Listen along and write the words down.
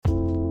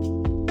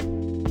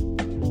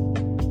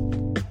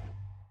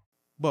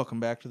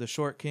Welcome back to the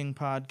Short King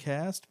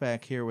podcast.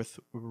 Back here with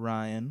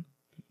Ryan.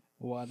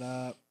 What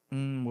up?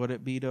 What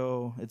it be,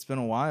 though? It's been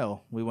a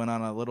while. We went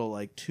on a little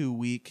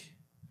 2-week,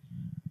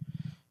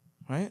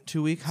 right?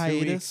 2-week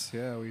hiatus.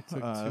 Yeah, we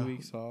took 2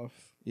 weeks off.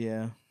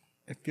 Yeah.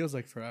 It feels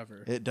like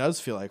forever. It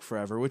does feel like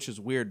forever, which is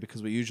weird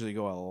because we usually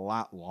go a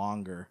lot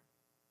longer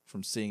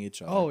from seeing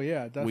each other. Oh,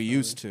 yeah, definitely. We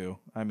used to.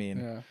 I mean,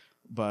 yeah.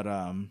 But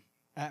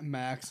at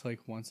max,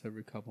 once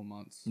every couple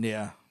months.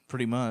 Yeah,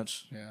 pretty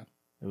much. Yeah.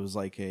 It was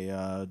like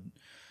a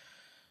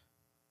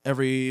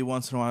every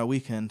once in a while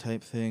weekend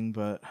type thing.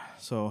 But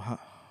so,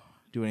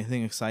 do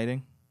anything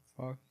exciting?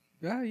 Fuck.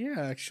 Yeah,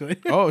 actually.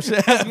 Oh,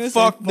 shit.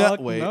 Fuck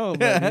that way. No,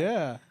 but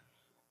yeah.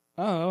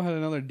 I don't know. Had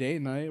another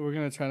date night. We're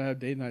going to try to have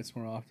date nights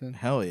more often.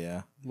 Hell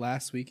yeah.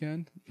 Last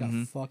weekend, got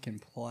fucking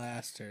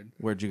plastered.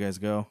 Where'd you guys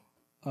go?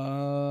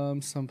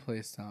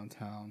 Someplace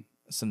downtown.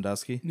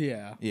 Sandusky?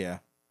 Yeah. Yeah.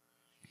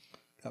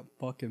 Got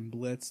fucking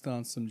blitzed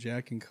on some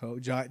Jack and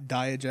Coke,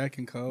 Diet Jack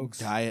and Cokes.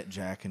 Diet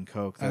Jack and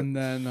Coke. And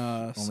then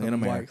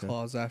some White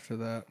Claws after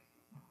that.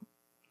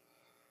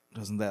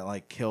 Doesn't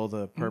that kill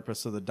the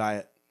purpose of the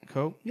Diet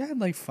Coke? Yeah,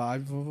 I had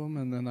 5 of them,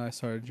 and then I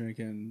started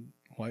drinking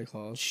White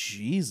Claws.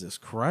 Jesus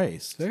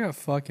Christ. They got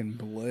fucking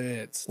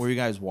blitzed. Were you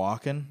guys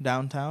walking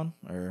downtown?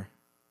 Or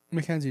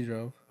Mackenzie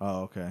drove.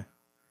 Oh, okay.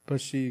 But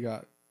she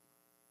got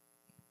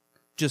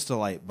just a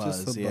light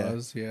buzz. Just a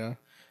buzz, yeah.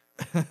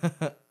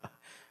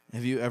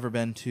 Have you ever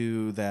been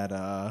to that,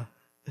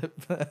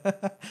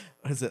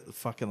 what is it,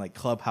 fucking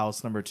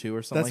Clubhouse number 2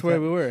 or something? That's where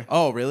we were.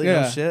 Oh, really?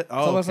 Yeah. No shit?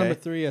 Oh, Clubhouse okay.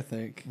 number 3, I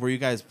think. Were you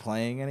guys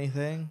playing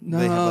anything? No.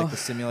 They had the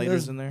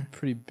simulators in there?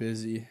 Pretty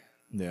busy.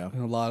 Yeah.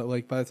 And a lot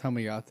of, by the time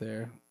we got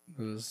there,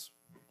 it was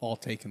all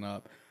taken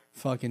up.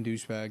 Fucking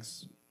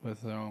douchebags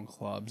with their own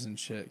clubs and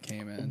shit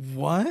came in.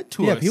 What?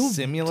 To a people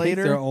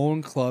simulator? Take their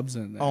own clubs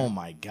in there. Oh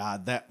my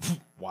god,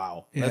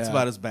 wow. Yeah. That's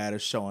about as bad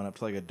as showing up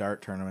to a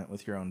dart tournament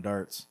with your own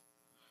darts.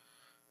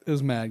 It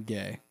was mad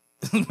gay.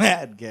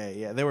 Mad gay,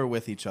 yeah. They were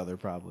with each other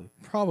probably.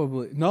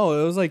 Probably. No,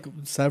 it was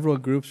several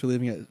groups were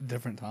leaving at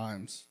different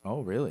times. Oh,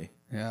 really?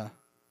 Yeah.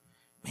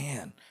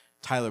 Man,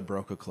 Tyler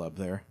broke a club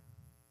there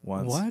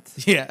once. What?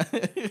 Yeah.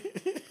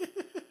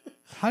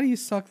 How do you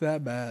suck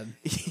that bad?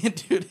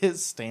 Dude,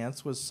 his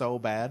stance was so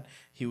bad.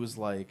 He was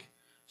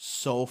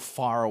so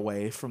far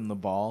away from the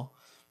ball.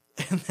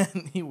 And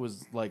then he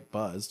was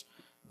buzzed.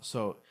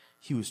 So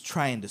he was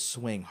trying to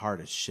swing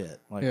hard as shit,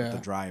 with the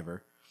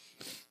driver.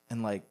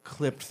 And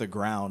clipped the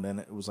ground, and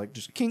it was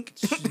just kink.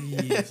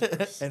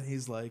 Jesus. And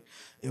he's like,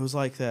 it was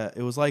like that.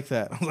 It was like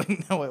that. I was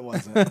like, no, it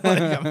wasn't.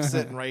 I'm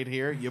sitting right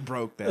here. You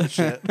broke that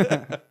shit.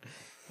 I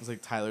was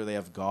like, Tyler, they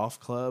have golf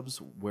clubs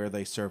where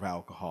they serve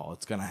alcohol.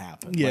 It's gonna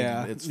happen.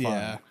 Yeah, it's fun.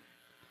 Yeah.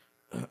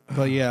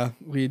 But yeah,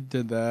 we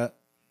did that.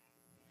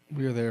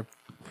 We were there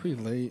pretty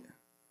late,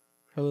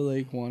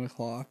 probably 1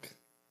 o'clock.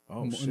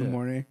 Oh, in shit. the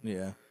morning.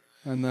 Yeah.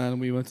 And then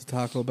we went to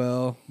Taco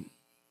Bell,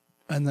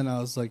 and then I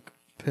was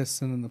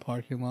pissing in the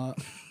parking lot,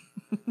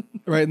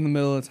 right in the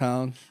middle of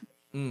town.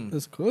 It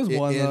was cool. It was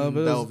one though,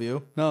 but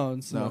Bellevue. No,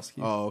 in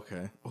Sandusky. No. Oh,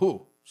 okay.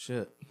 Oh,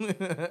 shit.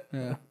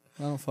 Yeah,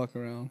 I don't fuck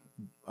around.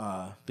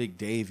 Big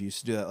Dave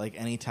used to do that.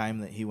 Any time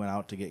that he went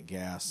out to get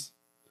gas,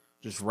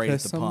 just right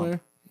Piss at the somewhere?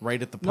 pump.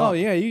 Right at the pump. No,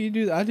 yeah, you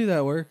do. I do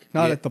that work.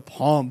 Not at the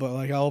pump, but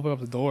I'll open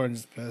up the door and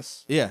just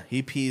piss. Yeah,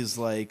 he pees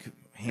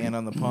hand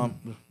on the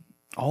pump.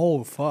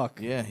 Oh fuck.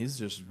 Yeah, he's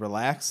just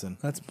relaxing.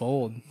 That's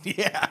bold.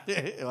 Yeah.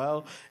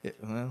 Well,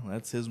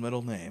 that's his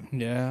middle name.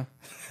 Yeah.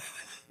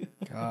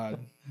 God,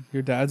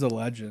 your dad's a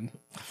legend.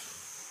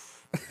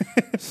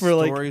 For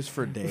Stories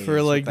for days.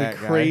 For the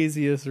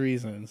craziest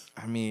reasons.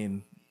 I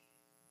mean,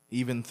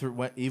 even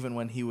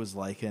when he was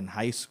in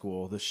high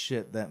school, the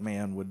shit that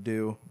man would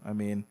do. I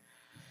mean,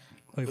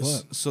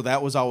 what? So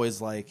that was always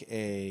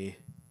a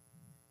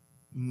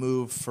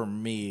move for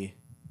me.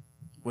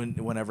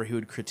 Whenever he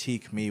would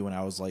critique me when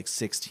I was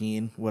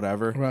 16,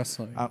 whatever.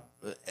 Wrestling.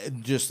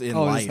 Just in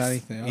life. Just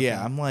anything. Okay.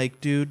 Yeah, I'm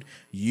dude,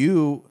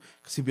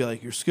 because he'd be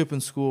you're skipping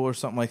school or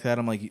something like that.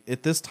 I'm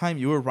at this time,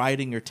 you were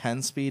riding your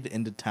 10-speed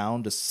into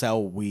town to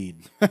sell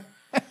weed.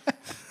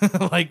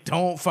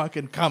 Don't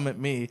fucking come at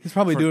me. He's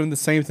probably doing the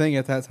same thing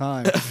at that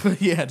time.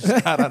 Yeah,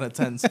 just got on a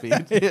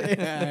 10-speed.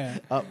 Yeah.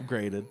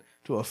 Upgraded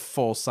to a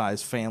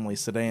full-size family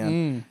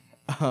sedan.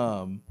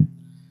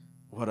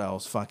 What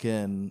else?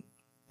 Fucking...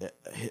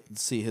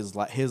 see his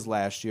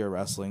last year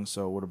wrestling,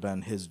 so it would have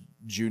been his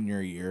junior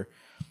year.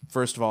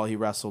 First of all, he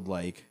wrestled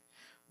the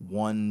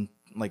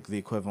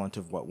equivalent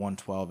of what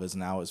 112 is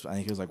now. I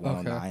think he was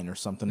 109 or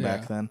something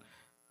back then.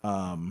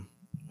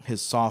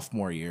 His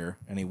sophomore year,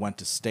 and he went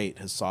to state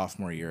his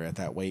sophomore year at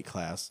that weight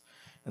class.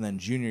 And then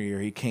junior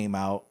year, he came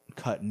out,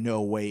 cut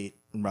no weight,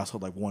 and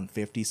wrestled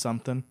 150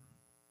 something,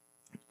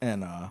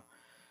 and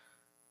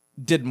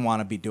didn't want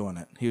to be doing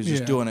it. He was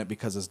just doing it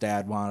because his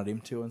dad wanted him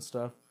to and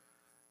stuff.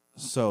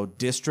 So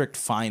district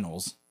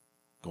finals,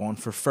 going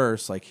for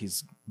first,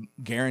 he's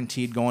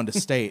guaranteed going to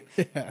state.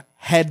 Yeah.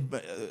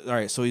 All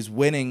right, so he's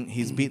winning.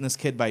 He's beating this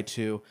kid by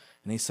 2,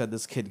 And he said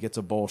this kid gets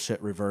a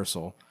bullshit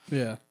reversal.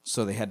 Yeah.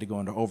 So they had to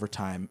go into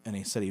overtime, and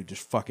he said he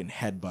just fucking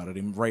headbutted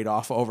him right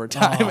off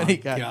overtime, and he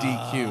got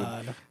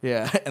DQ'd.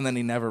 Yeah, and then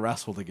he never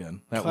wrestled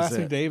again. That was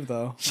Classic it. Dave,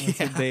 though. That's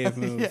a Dave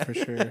move for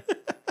sure.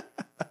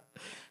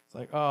 It's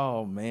like,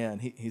 oh man.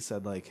 He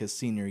said like his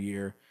senior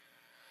year,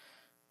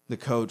 the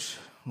coach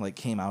like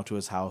came out to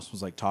his house,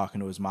 was like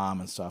talking to his mom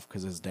and stuff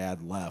because his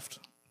dad left,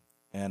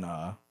 and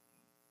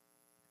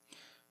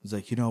he's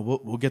like,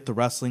 we'll get the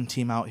wrestling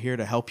team out here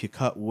to help you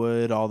cut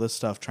wood, all this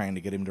stuff, trying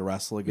to get him to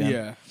wrestle again.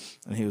 Yeah.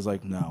 And he was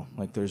like, no,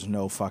 like there's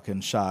no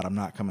fucking shot. I'm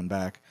not coming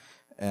back.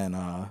 And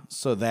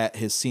so that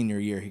his senior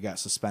year, he got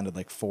suspended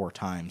like 4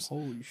 times.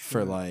 Holy shit.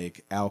 For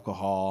like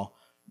alcohol,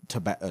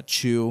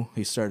 chew.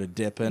 He started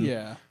dipping.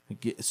 Yeah.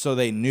 So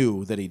they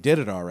knew that he did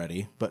it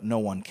already, but no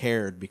one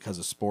cared because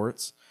of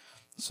sports.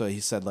 So he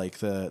said like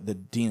the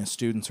dean of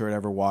students or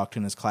whatever walked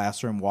in his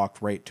classroom,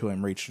 walked right to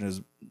him, reached in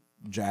his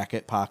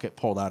jacket pocket,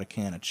 pulled out a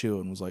can of chew,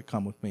 and was like,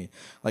 come with me.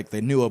 Like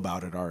they knew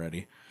about it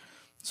already.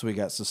 So he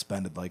got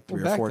suspended like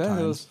 3 or 4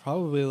 times. It was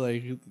probably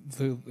like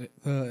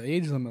the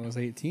age limit was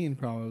 18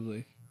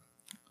 probably.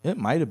 It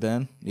might have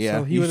been. Yeah.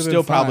 So he you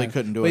still probably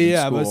couldn't do it in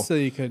school. Yeah, but still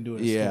you couldn't do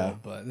it in school.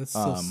 But that's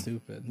still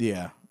stupid.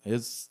 Yeah.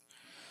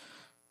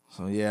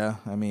 So yeah,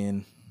 I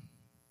mean,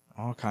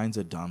 all kinds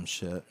of dumb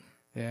shit.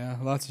 Yeah,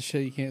 lots of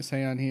shit you can't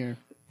say on here.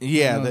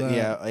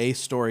 Yeah, a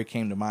story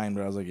came to mind,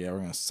 but I was like, yeah, we're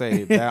going to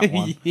save that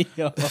one.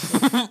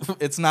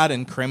 It's not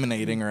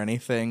incriminating or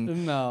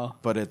anything. No.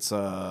 But it's, We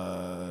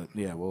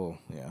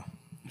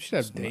should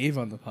have Dave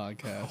on the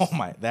podcast. Oh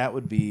my,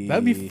 that'd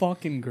be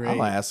fucking great.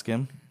 I'll ask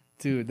him.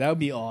 Dude, that would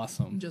be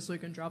awesome. Just so we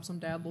can drop some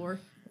dad lore.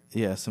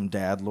 Yeah, some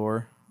dad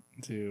lore.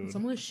 Dude.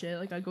 Some of the shit,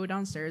 like I go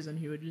downstairs and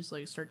he would just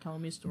like start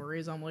telling me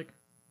stories. I'm like,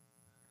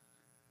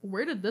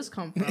 where did this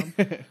come from?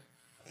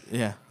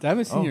 Yeah. I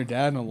haven't seen your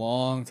dad in a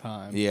long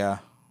time. Yeah.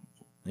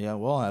 Yeah,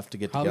 we'll have to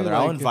get probably together.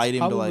 I'll invite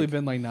him to probably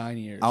been like 9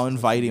 years. I'll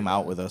invite him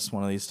out with us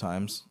one of these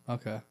times.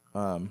 Okay.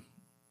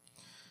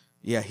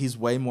 Yeah, he's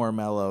way more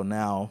mellow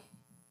now,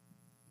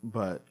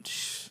 but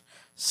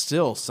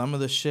still, some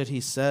of the shit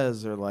he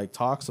says or like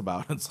talks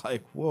about, it's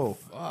like, whoa,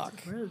 fuck.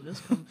 Where did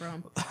this come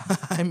from?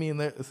 I mean,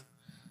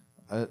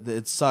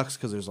 it sucks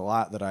because there's a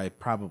lot that I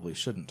probably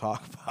shouldn't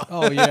talk about.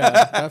 Oh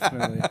yeah,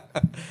 definitely.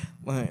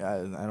 Like,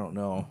 I don't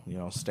know,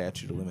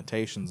 statute of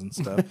limitations and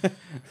stuff.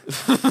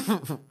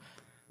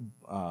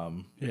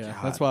 Yeah,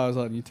 that's why I was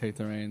letting you take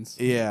the reins.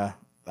 Yeah,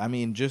 I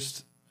mean,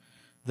 just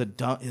the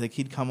dumb. Like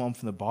he'd come home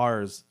from the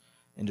bars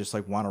and just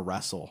like want to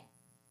wrestle.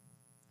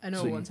 I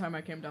know one time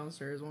I came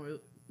downstairs when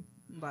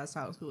last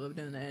house we lived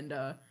in, and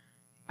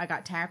I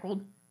got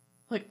tackled.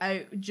 Like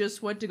I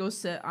just went to go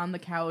sit on the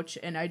couch,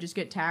 and I just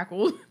get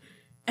tackled,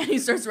 and he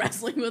starts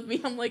wrestling with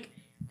me. I'm like,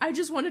 I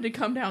just wanted to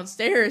come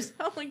downstairs.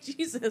 I'm like,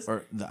 Jesus.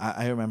 Or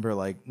I remember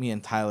like me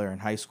and Tyler in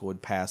high school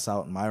would pass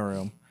out in my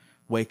room,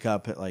 wake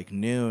up at like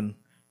noon.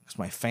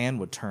 My fan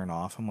would turn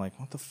off. I'm like,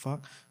 what the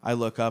fuck? I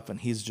look up and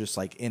he's just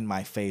like in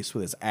my face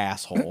with his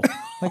asshole.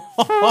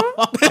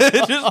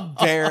 Like, just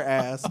bare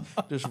ass.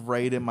 Just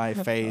right in my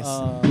face.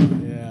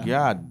 Yeah.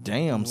 God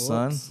damn,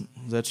 son. Is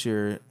that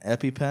your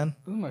EpiPen?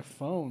 This is my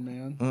phone,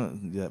 man.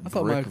 That I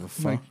thought brick of a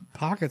phone. my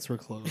pockets were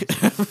closed.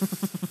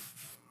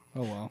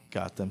 Oh, well.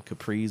 Got them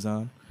capris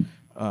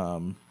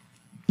on.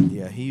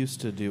 Yeah, he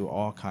used to do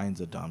all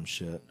kinds of dumb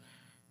shit.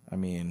 I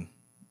mean...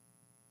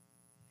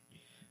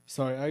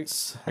 Sorry, I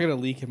got a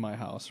leak in my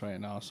house right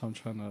now, so I'm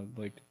trying to,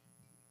 like...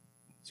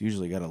 He's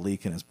usually got a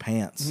leak in his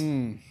pants.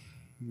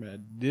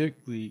 Bad dick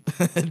leak.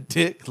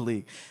 Dick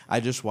leak. I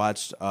just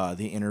watched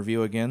The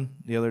Interview again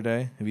the other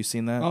day. Have you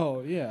seen that?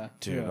 Oh, yeah.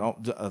 Dude,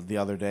 yeah. The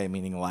other day,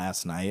 meaning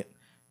last night.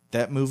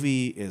 That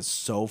movie is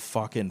so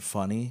fucking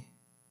funny.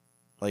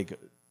 Like,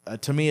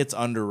 to me, it's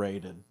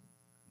underrated.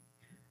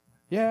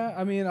 Yeah,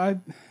 I mean, I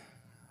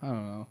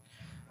don't know.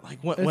 Like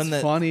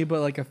it's funny,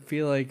 but like I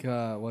feel like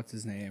what's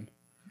his name?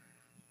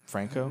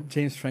 Franco?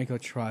 James Franco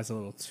tries a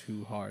little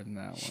too hard in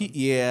that one.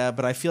 Yeah,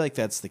 but I feel like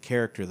that's the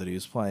character that he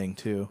was playing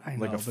too. I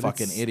know, like a but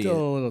fucking it's idiot.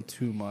 Still a little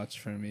too much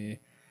for me.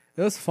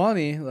 It was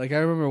funny. Like I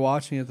remember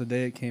watching it the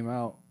day it came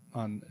out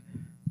on.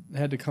 It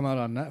had to come out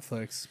on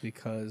Netflix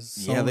because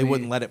they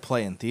wouldn't let it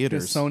play in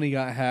theaters. Sony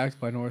got hacked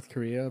by North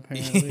Korea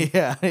apparently.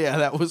 yeah,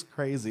 that was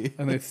crazy.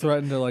 And they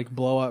threatened to like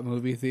blow up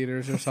movie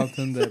theaters or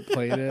something that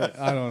played it.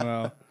 I don't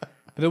know.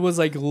 But it was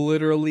like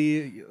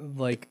literally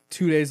like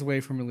 2 days away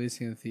from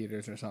releasing in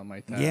theaters or something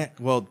like that. Yeah,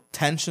 well,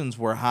 tensions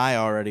were high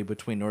already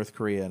between North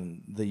Korea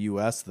and the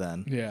U.S.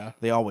 then. Yeah.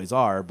 They always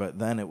are, but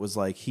then it was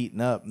like heating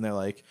up, and they're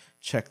like,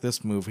 check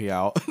this movie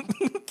out.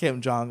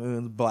 Kim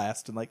Jong-un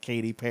blasting like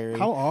Katy Perry.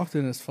 How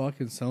often is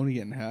fucking Sony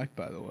getting hacked,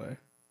 by the way?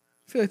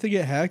 I feel like they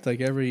get hacked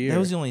like every year. That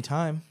was the only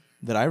time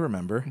that I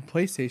remember. And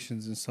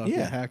PlayStations and stuff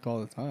get hacked all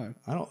the time.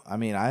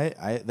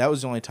 I that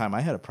was the only time I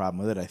had a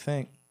problem with it, I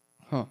think.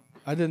 Huh.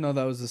 I didn't know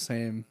that was the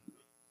same,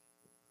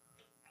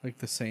 like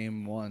the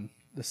same one,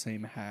 the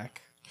same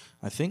hack.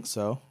 I think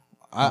so.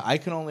 I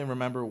can only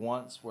remember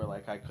once where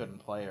like I couldn't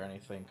play or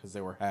anything because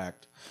they were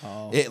hacked.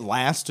 Oh. It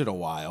lasted a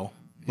while.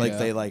 Like Yeah.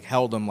 they like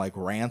held them like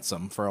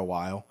ransom for a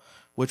while,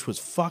 which was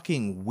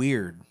fucking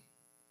weird.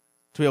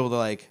 To be able to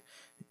like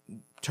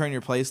turn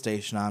your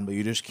PlayStation on, but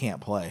you just can't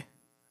play.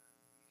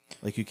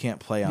 Like you can't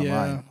play online.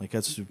 Yeah. Like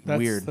that's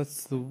weird.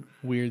 That's the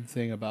weird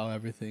thing about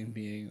everything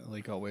being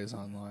like always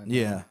online.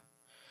 Yeah.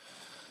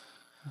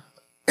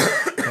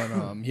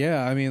 But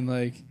yeah, I mean,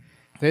 like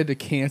they had to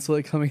cancel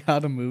it coming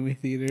out of movie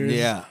theaters.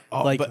 Yeah.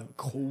 Oh, like but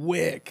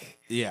quick.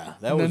 yeah,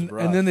 that was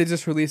rough. And then they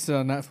just released it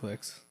on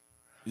Netflix.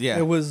 Yeah.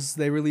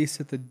 They released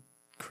it the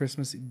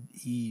Christmas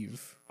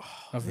Eve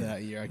of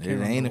that year. I can't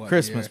remember. It ain't a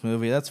Christmas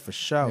movie, that's for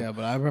sure. Yeah,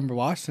 but I remember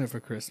watching it for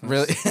Christmas.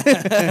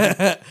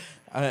 Really?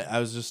 I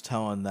was just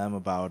telling them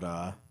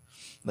about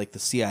like the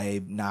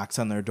CIA knocks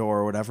on their door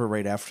or whatever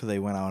right after they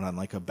went out on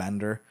like a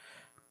bender,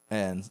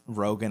 and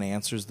Rogan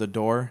answers the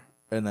door,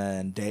 and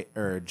then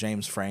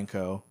James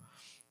Franco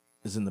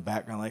is in the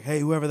background like, hey,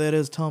 whoever that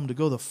is, tell him to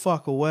go the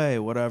fuck away,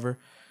 whatever.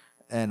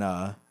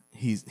 And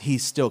he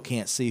still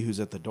can't see who's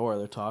at the door.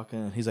 They're talking,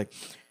 and he's like,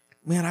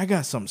 man, I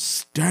got some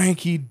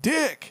stanky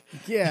dick.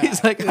 Yeah.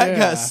 He's like, I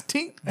got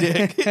stink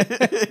dick.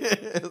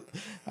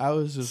 I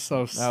was just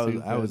so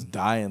stupid. I was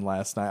dying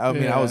last night. I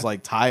mean, I was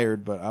like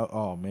tired, but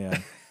oh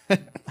man.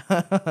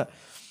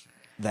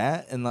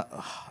 That and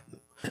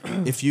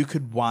if you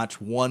could watch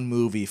one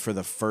movie for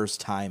the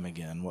first time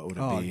again, what would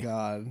it be? Oh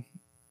God.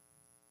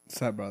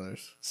 Step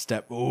Brothers.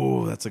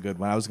 Oh, that's a good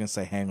one. I was gonna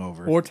say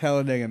Hangover. Or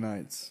Talladega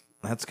Nights.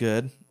 That's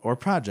good. Or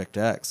Project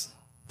X.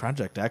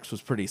 Project X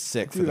was pretty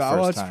sick for the Dude, first time.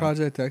 I watched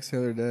Project X the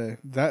other day.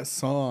 That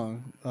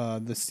song,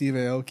 the Steve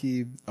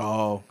Aoki.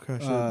 Oh,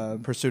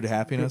 Pursuit of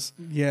Happiness.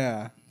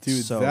 Yeah,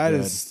 dude, So that good.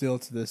 is still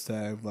to this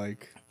day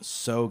like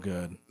So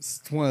good.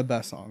 it's one of the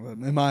best songs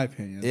in my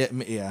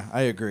opinion. Yeah,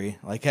 I agree.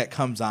 Like that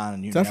comes on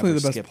and you Definitely never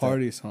the best skip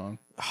party song.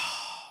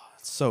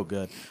 It's so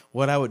good.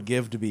 What I would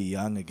give to be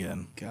young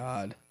again.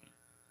 God,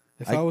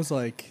 if I was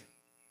like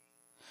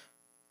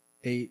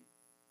 8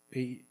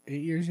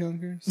 years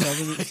younger,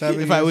 7 If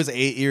years, I was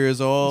 8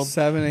 years old,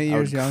 7, 8 I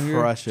years would younger,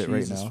 crush it right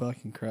Jesus now.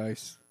 fucking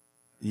Christ,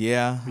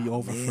 Yeah, be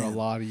over for a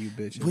lot of you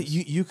bitches. But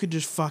you could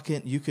just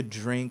you could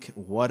drink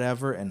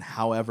whatever and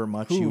however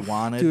much you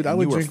wanted. Dude, I and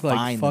would you were drink like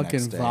fine the next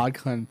fucking day.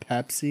 vodka and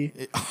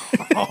Pepsi.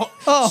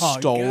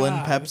 Stolen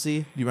God. Pepsi.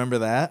 Do you remember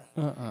that?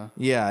 Uh-uh.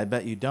 Yeah, I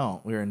bet you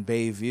don't. We were in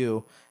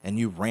Bayview and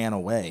you ran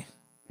away.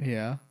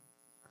 Yeah.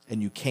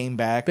 And you came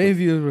back.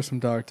 Bayview were some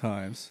dark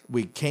times.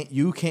 We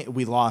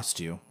lost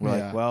you. We're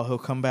Yeah. like, well, he'll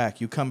come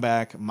back. You come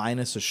back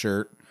minus a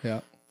shirt,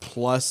 Yeah.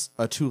 plus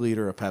a 2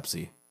 liter of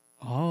Pepsi.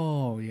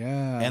 Oh,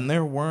 yeah. And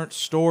there weren't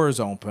stores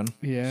open.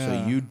 Yeah.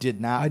 So you did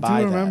not I buy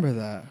do remember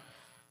that.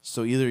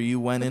 So either you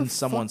went in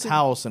someone's fuck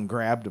house and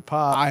grabbed a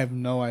pop. I have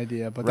no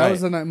idea, but Right. that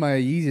was the night my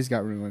Yeezys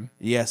got ruined.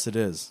 Yes, it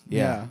is. Yeah.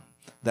 Yeah.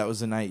 That was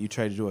the night you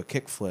tried to do a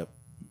kickflip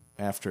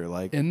after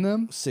like In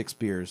them? 6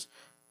 beers.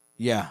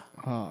 Yeah.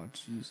 Oh,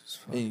 Jesus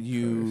fucking And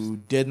you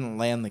didn't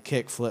land the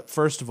kickflip.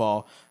 First of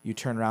all, you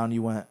turned around,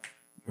 you went,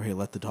 ready to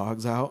let the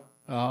dogs out?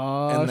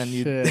 Oh, And then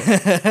shit.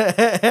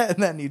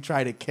 and then you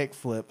tried a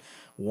kickflip.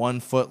 1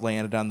 foot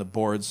landed on the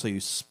board, so you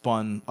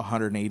spun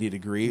 180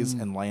 degrees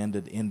and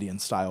landed Indian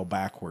style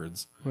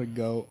backwards. What a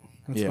goat.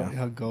 That's Yeah.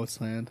 how goats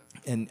land.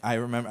 And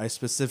I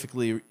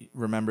specifically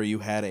remember you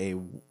had a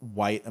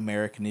white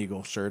American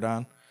Eagle shirt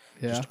on.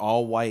 Yeah. Just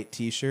all white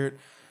t-shirt.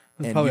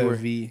 It's And probably you a were,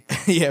 V.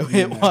 yeah,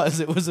 it was.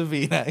 It was a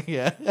V-neck.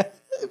 Yeah.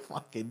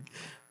 Fucking.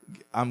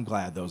 I'm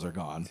glad those are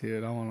gone.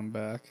 Dude, I want them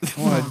back.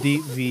 I want a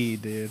deep V,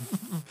 dude.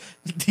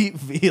 Deep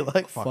V,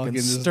 like fucking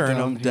just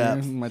sternum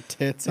down here, depth. my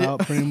tits out,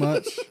 pretty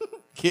much.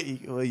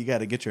 You got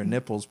to get your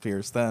nipples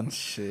pierced then.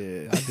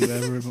 Shit,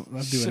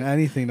 I'm doing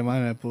anything to my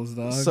nipples,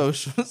 dog.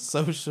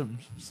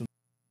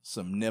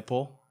 Some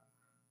nipple.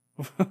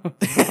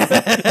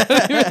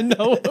 I don't even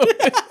know.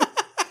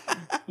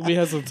 We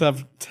had some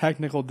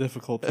technical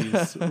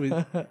difficulties. We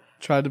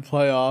tried to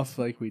play off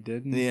like we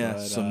didn't. Yeah,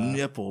 but, some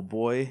nipple,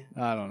 boy.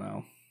 I don't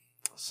know.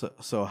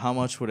 So how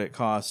much would it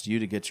cost you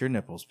to get your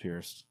nipples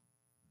pierced?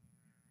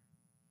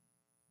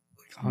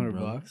 Like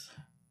 $100.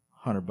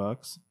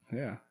 $100.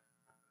 Yeah.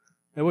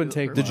 It wouldn't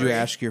take. Did you much.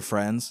 ask your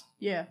friends?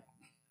 Yeah.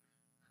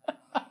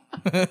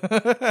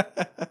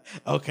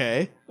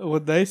 Okay.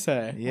 What'd they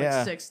say? Yeah.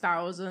 Like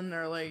 6,000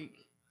 or like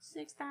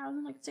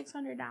 6,000, like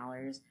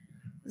 $600.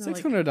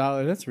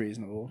 $600. That's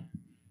reasonable.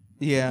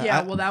 Yeah.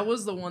 Yeah, well, that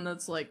was the one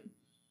that's like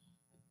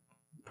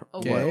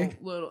a Gay?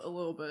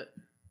 little bit.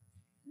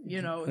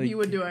 You know, Like- he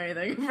would do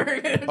anything for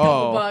a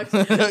couple bucks.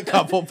 a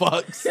couple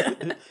bucks.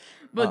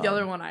 But the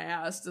other one I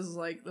asked is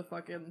like the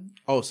fucking.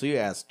 Oh, so you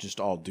asked just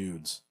all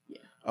dudes? Yeah.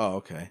 Oh,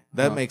 okay.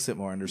 That Huh. makes it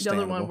more The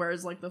understandable. other one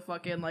wears like the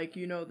fucking like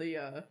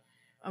the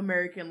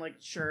American like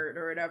shirt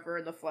or whatever,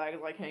 and the flag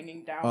is like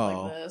hanging down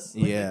like this.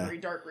 Like, yeah. the very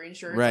dark green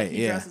shirt. Right, Like,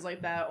 he yeah. dresses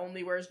like that.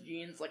 Only wears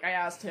jeans. Like I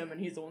asked him, and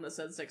he's the one that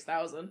said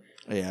 6,000.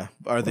 Yeah.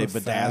 Are they What a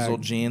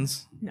bedazzled fag.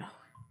 jeans? No,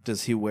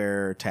 Does he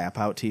wear tap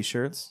out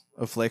t-shirts?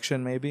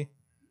 Affliction, maybe?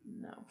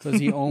 no, Does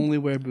he only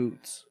wear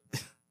boots?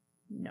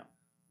 no.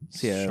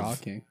 Does he have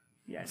Shocking.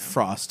 Yeah, I know.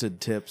 frosted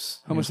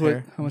tips? How in much his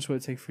hair? would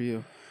it take for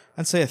you?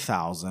 I'd say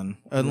 1,000.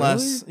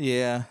 Unless,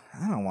 yeah,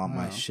 I don't want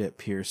my Wow. shit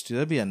pierced, dude.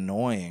 That'd be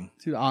annoying.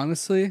 Dude,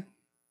 honestly,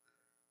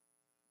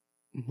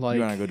 like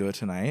You want to go do it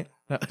tonight?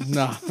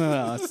 No,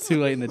 it's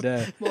too late in the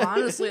day. Well,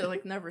 honestly,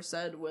 like never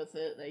said with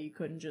it that you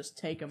couldn't just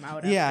take them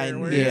out. Yeah,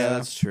 afterwards. yeah,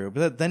 that's true.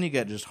 But then you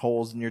get just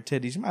holes in your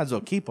titties. You might as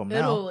well keep them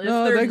now. If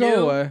No, they're they new,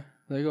 go away.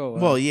 They go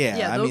away. Well, yeah,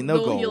 Yeah, I mean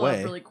they'll go heal away.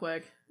 up really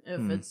quick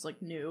if it's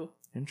like new.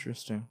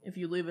 Interesting. If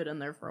you leave it in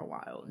there for a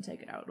while and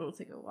take it out, it'll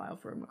take a while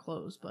for them to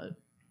close. But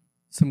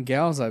some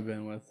gals I've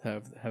been with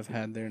have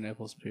had their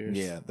nipples pierced.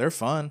 Yeah, they're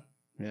fun.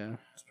 Yeah,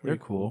 They're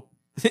cool.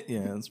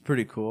 Yeah, it's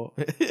pretty cool.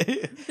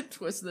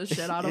 twist the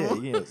shit out of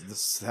them.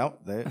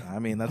 Yeah. I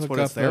mean, that's Hook what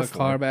it's up there a for.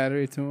 car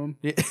battery to them.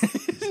 Yeah.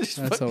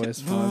 That's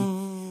always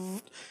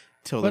fun.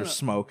 Till they're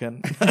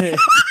smoking.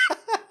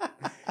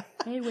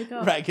 Hey, wake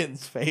up!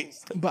 Reagan's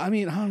face. But I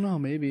mean, I don't know.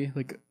 Maybe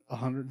like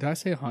 100. Did I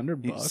say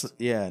 $100?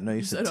 Yeah, no,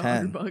 you said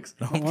 10. $100.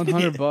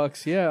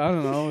 $100. Yeah, I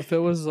don't know if it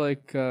was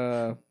like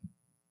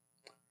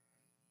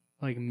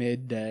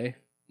midday.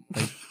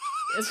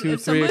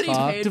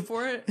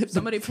 If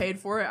somebody paid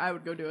for it, I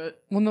would go do it.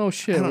 Well, no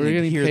shit. I don't We're even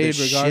getting hear paid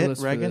this regardless.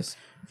 shit, Reagan. For this.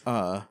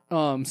 So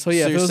So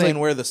yeah, so if you're it was saying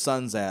like, where the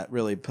sun's at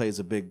really plays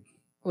a big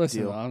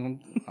listen, deal.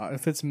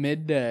 If it's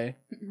midday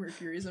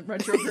Mercury's in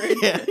retrograde.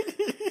 Yeah.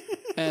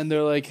 and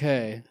they're like,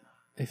 hey,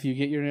 if you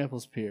get your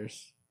nipples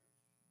pierced,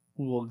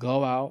 we'll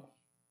go out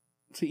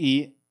to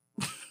eat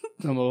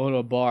and we'll go to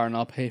a bar and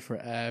I'll pay for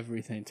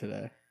everything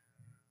today.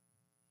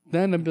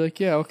 Then I'd be like,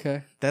 yeah,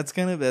 okay. That's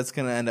gonna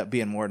end up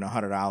being more than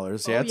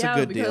 $100. Yeah, it's a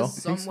good deal.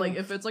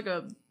 If it's like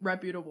a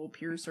reputable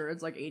piercer,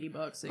 it's like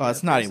 $80. Oh,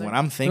 that's not even what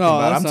I'm thinking No,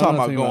 about. I'm that's talking not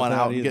about thinking going about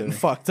out that and getting either.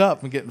 fucked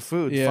up and getting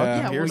food. Yeah. Fucking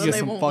Yeah, well, piercing. then they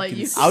some won't let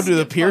fucking you. I'll do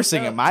the get piercing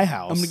fucked at up. my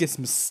house. I'm gonna get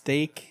some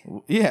steak.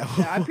 Yeah,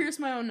 Yeah, I pierced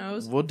my own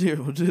nose. we'll do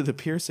the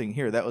piercing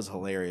here. That was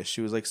hilarious. She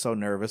was like so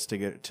nervous to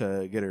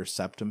get her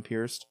septum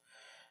pierced.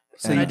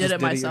 So And you I did just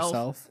it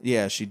myself.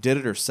 Yeah, she did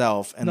it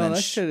herself, and No, then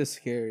that shit is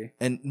scary.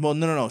 and well,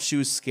 no. She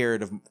was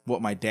scared of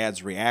what my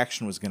dad's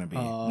reaction was going to be,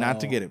 not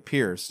to Oh. get it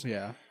pierced,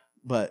 Yeah.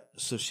 but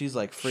so she's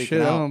like freaking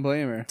Shit, I out. don't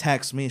blame her.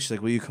 Text me. She's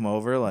like, "Will you come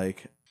over?"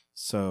 Like,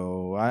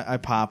 so I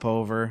pop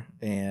over,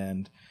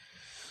 and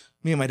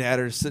me and my dad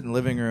are just sitting in the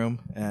living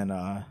room, and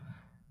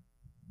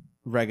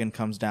Reagan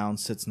comes down,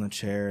 sits in the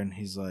chair, and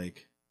he's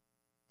like,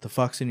 "The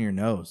fuck's in your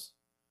nose?"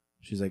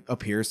 She's like, "A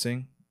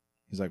piercing."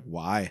 He's like,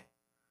 "Why?"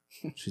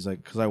 She's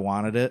like, "'Cause I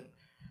wanted it,"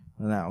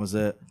 and that was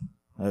it.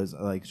 I was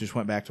like, just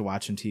went back to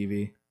watching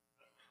TV.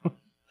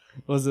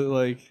 Was it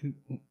like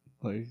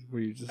were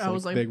you just I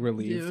was like, big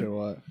relieved dude. or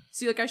what?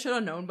 See, like I should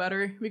have known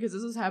better because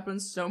this has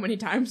happened so many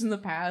times in the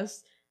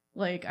past.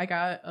 Like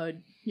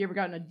you ever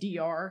gotten a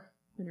DR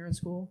when you're in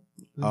school?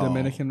 The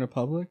Dominican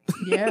Republic?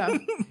 Yeah.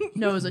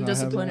 No, it was a No, I haven't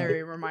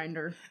disciplinary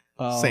reminder.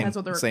 Same, That's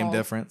what they were same called.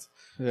 difference.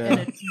 Yeah. And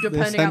it, They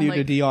depending send on you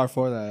like to DR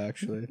for that,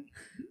 actually.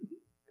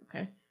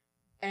 okay,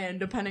 and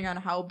depending on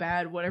how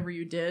bad whatever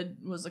you did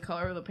was the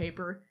color of the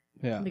paper.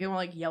 Yeah. They get one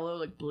like yellow,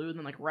 like blue, and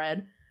then like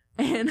red.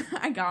 And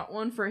I got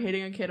one for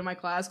hitting a kid in my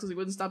class because he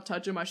wouldn't stop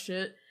touching my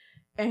shit.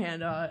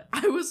 And I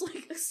was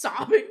like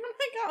sobbing when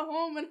I got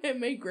home, and I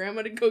made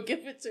grandma to go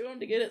give it to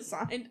him to get it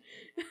signed.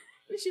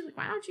 And she's like,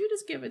 "Why don't you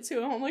just give it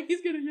to him?" I'm like,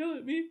 "He's gonna yell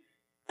at me."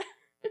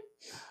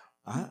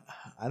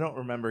 I don't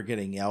remember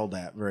getting yelled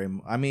at very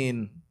much. I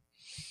mean,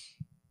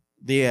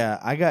 yeah,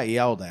 I got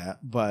yelled at,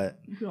 but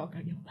We all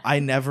got yelled at. I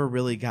never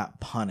really got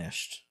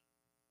punished.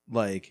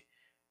 Like,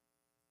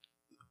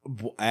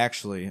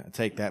 actually, I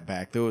take that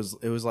back. It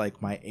was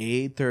like my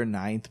 8th or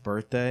 9th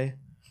birthday.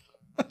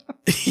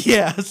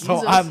 Yeah, so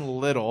Jesus. I'm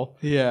little.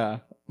 Yeah.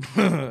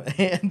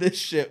 And this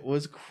shit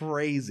was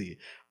crazy.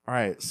 All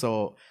right,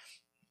 so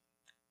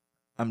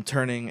I'm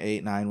turning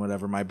 8, 9,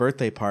 whatever. My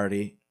birthday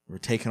party, we're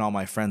taking all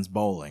my friends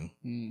bowling.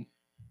 Mm.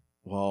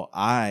 Well,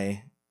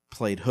 I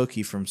played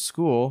hooky from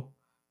school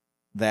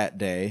that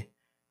day.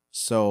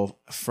 So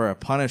for a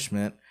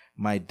punishment,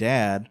 my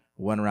dad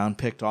went around,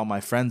 picked all my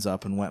friends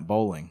up, and went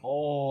bowling.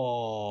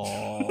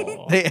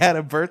 Oh. They had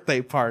a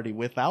birthday party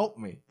without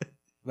me.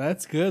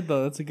 That's good,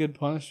 though. That's a good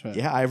punishment.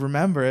 Yeah, I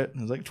remember it.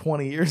 It was like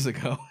 20 years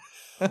ago.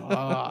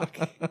 Fuck.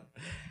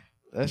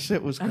 That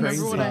shit was I crazy.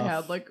 remember what I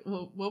had. Like,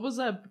 what was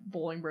that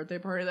bowling birthday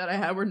party that I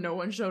had where no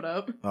one showed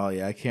up? Oh,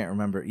 yeah, I can't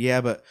remember.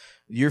 Yeah, but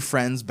your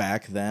friends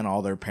back then,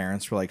 all their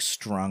parents were like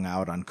strung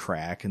out on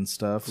crack and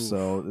stuff. Oof.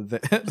 So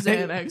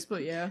Xanax,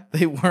 but yeah.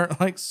 they weren't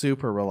like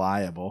super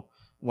reliable.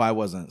 Well, I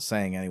wasn't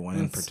saying anyone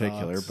in That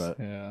particular, sucks. but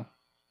Yeah.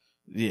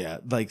 yeah,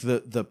 like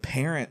the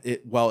parent,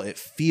 it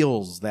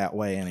feels that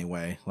way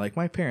anyway. Like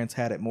my parents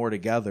had it more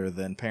together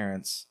than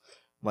parents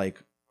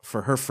like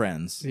for her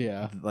friends.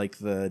 Yeah. Like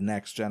the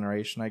next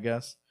generation, I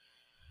guess.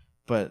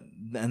 But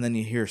and then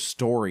you hear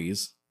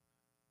stories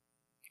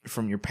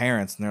from your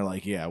parents and they're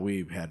like, "Yeah,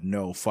 we had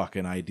no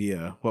fucking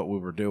idea what we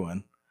were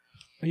doing."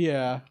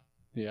 Yeah.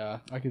 Yeah.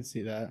 I could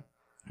see that.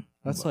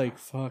 That's like,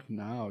 fuck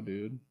now,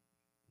 dude.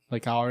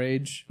 Like our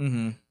age.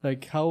 Mm-hmm.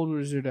 Like, how old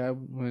was your dad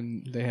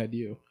when they had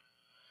you?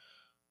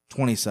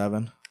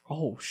 27.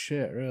 Oh,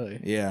 shit,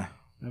 really? Yeah.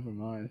 Never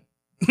mind.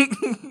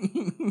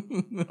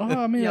 Oh,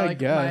 I mean, Yeah, I like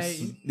guess.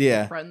 my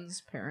Yeah.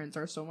 friends' parents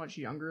are so much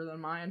younger than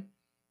mine.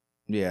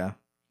 Yeah.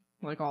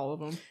 Like all of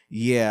them.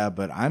 Yeah,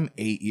 but I'm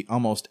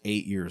almost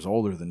 8 years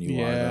older than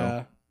you are,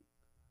 though.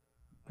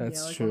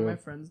 That's like true. one of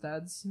my friend's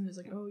dads. He's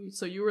like, "Oh,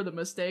 so you were the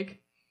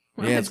mistake."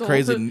 When Yeah, I it's told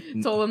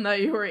crazy. told him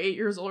that you were 8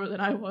 years older than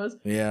I was.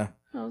 Yeah.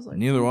 I was like,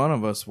 Neither one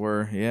of us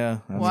were. Yeah.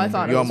 Well, I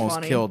thought you it was almost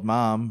funny. killed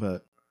Mom,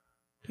 but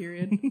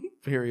period.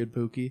 period,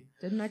 Pookie.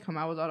 Didn't I come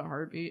out without a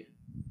heartbeat?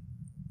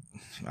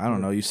 I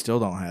don't know. You still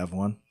don't have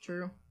one.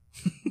 True.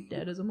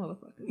 Dead as a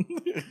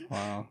motherfucker.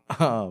 Wow.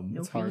 No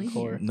It's feeling hardcore.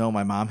 here. No,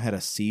 my mom had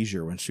a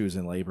seizure when she was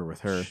in labor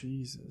with her.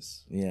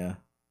 Jesus. Yeah.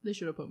 They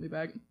should have put me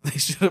back. They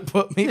should have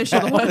put me. They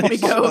should have let me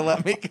go. Should have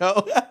let me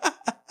go.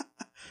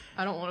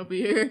 I don't want to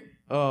be here.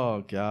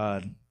 Oh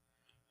God.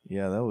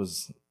 Yeah, that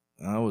was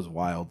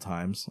wild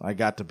times. I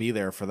got to be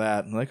there for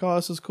that. I'm like, oh,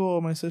 this is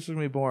cool. My sister's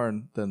gonna be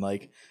born. Then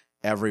like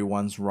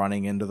everyone's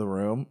running into the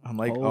room. I'm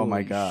like, oh my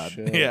Holy God.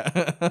 shit.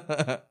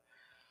 Yeah.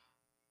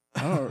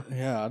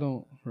 I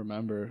don't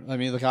remember. I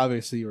mean, like,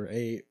 obviously you were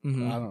 8. Mhm.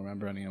 But I don't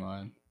remember any of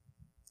mine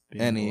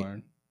being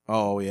born.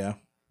 Oh yeah.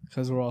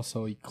 Because we're all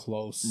so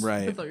close. I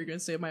Right. thought you were gonna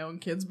say my own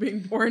kids being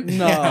born.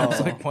 No. Yeah, I was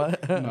like,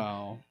 what?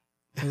 No.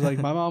 It was like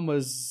my mom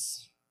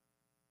was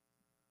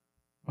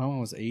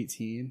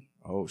 18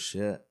 Oh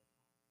shit.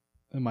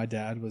 and my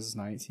dad was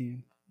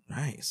 19.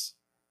 Nice.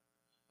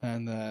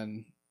 And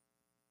then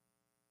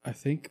I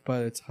think by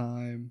the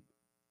time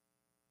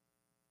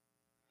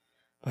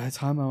my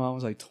mom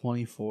was like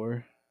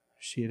 24,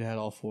 she had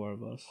all 4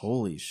 of us.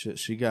 Holy shit.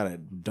 She got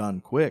it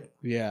done quick.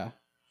 Yeah.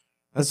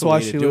 That's That's the why way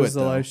to she do lives it,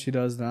 the though. life she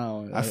does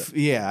now.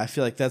 I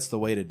feel like that's the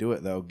way to do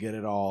it, though. Get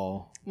it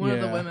all. One of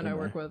the Yeah. women I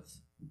work with,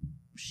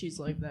 she's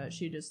like that.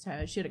 She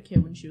had a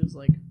kid when she was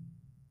like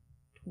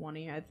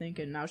 20, I think,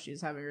 and now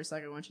she's having her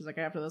second one. She's like,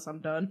 after this, I'm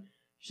done.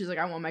 She's like,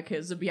 I want my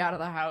kids to be out of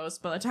the house.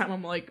 By the time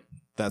I'm like,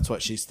 That's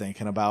what she's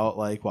thinking about,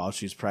 like, while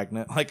she's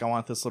pregnant. Like, I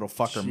want this little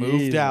fucker moved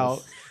Jesus.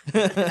 out.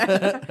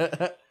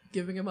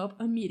 giving him up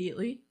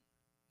immediately.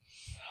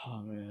 Oh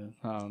man,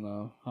 I don't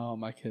know. I want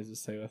my kids to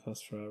stay with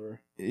us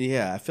forever.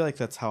 Yeah, I feel like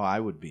that's how I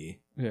would be.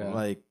 Yeah.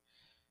 Like,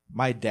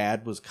 my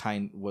dad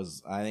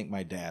I think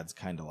my dad's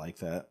kind of like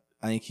that.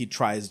 I think he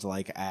tries to,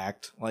 like,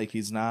 act like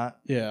he's not.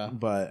 Yeah.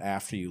 But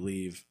after you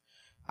leave,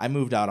 I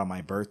moved out on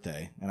my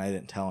birthday, and I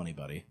didn't tell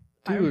anybody.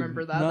 I Dude,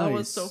 remember that. That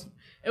was nice.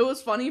 it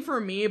was funny for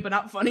me, but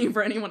not funny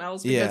for anyone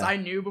else because Yeah. I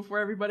knew before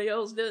everybody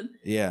else did.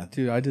 Yeah,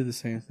 Dude, I did the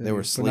same thing. they were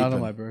but sleeping. not on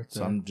my birthday.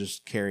 So I'm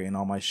just carrying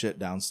all my shit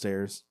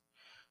downstairs.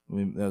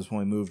 That was when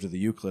we moved to the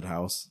Euclid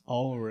house.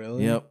 Oh,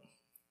 really? Yep.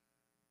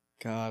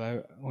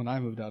 God, when I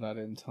moved out, I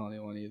didn't tell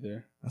anyone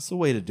either. That's the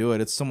way to do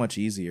it. It's so much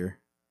easier.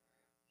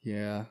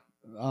 Yeah.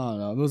 I don't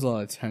know. There was a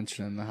lot of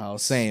tension in the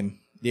house. Same.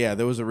 Yeah,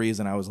 there was a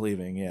reason I was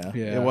leaving. Yeah.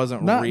 Yeah. It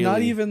wasn't not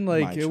really even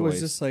like my it was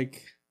choice. just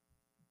like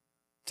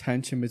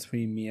tension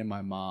between me and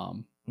my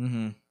mom.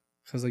 Mm-hmm.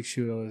 Cause like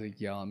she would always like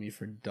yell at me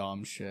for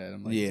dumb shit.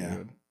 I'm like, Yeah.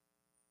 dude,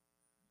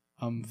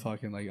 I'm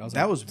fucking like I was.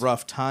 That like, was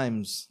rough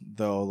times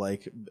though,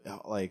 like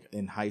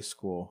in high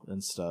school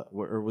and stuff.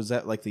 Or was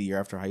that like the year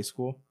after high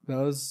school? I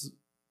was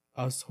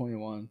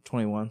 21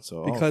 21.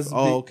 So because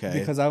okay.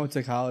 because I went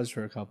to college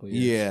for a couple of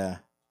years. Yeah.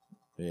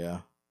 Yeah.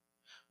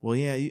 Well,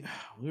 yeah,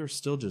 we were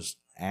still just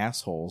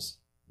assholes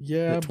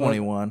Yeah. at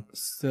 21. But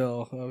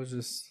still, I was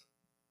just.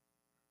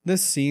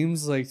 This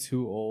seems like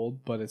too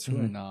old, but it's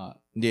really Mhm.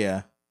 not.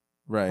 Yeah.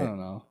 I Right. don't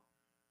know.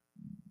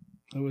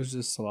 It was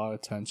just a lot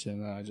of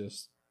tension, and I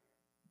just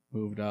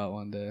moved out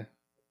one day.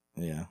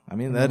 Yeah. I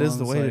mean, And that my is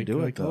the mom's way to like- do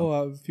it, like, though.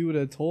 Oh, if you would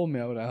have told me,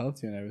 I would have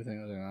helped you and everything.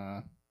 I was like,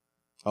 nah.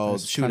 Oh,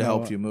 just she would have kinda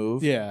helped you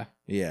move? Yeah.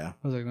 Yeah.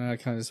 I was like, nah, I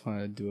kind of just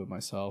wanted to do it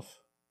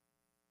myself.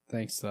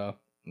 Thanks, though.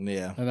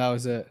 Yeah. And that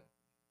was it.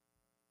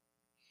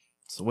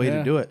 It's the way to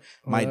Yeah. do it.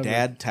 My Whatever.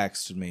 dad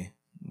texted me,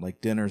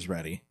 like, dinner's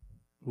ready.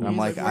 And I'm He's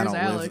like, like, I "Where's don't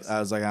Alex?" live. I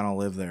was like, I don't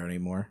live there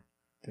anymore.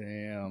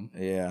 Damn.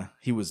 Yeah.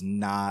 He was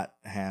not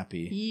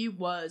happy. He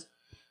was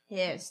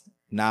pissed.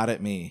 Not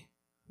at me.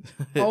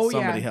 Oh,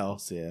 Somebody yeah.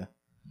 else, yeah.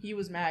 He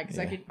was mad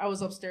because Yeah. I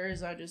was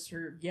upstairs. I just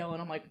heard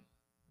yelling. I'm like,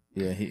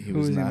 Yeah, he Who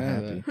was was he not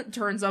mad happy.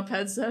 turns up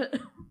headset.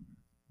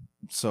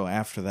 So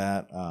after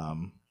that,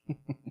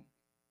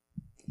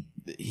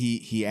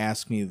 he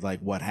asked me like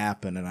what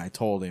happened, and I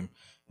told him,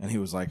 and he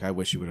was like, I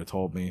wish you would have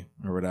told me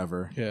or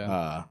whatever.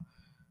 Yeah.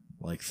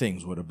 Like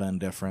things would have been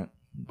different,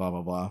 blah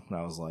blah blah. And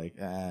I was like,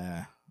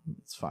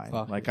 it's fine.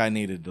 Fuck Like it. I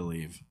needed to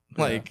leave.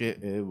 Yeah. Like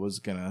it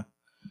wasn't gonna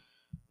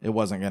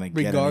get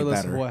any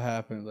Regardless better. of what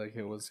happened, like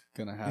it was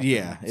gonna happen.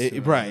 Yeah, sooner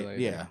or right. later.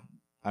 Yeah.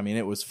 I mean,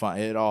 it was fine.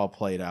 It all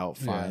played out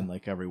fine. Yeah.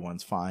 Like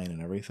everyone's fine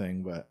and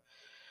everything. But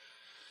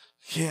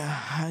yeah,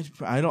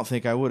 I don't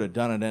think I would have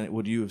done it.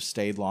 Would you have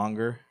stayed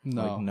longer?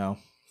 No. Like, no.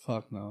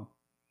 Fuck no.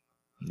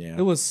 Yeah.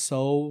 It was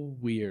so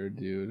weird,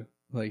 dude.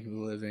 Like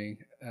living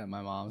at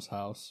my mom's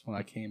house when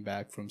I came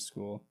back from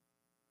school.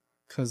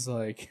 Cause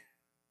like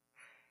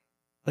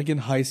in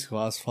high school,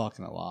 I was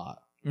fucking a lot.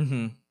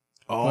 Mm-hmm.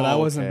 Oh, But I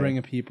wasn't okay.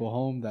 bringing people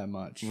home that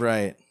much.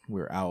 Right.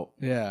 We're out.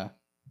 Yeah.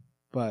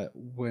 But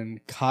when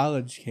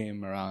college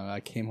came around, I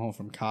came home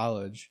from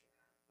college,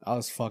 I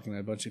was fucking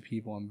a bunch of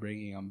people and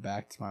bringing them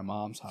back to my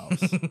mom's house.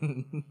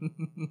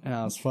 And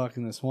I was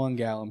fucking this one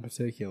gal in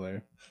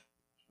particular.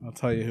 I'll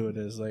tell you who it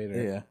is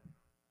later. Yeah.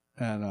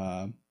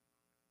 And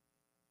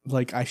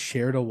like I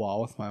shared a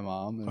wall with my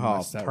mom and my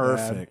stepdad,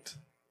 perfect.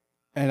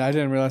 and I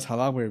didn't realize how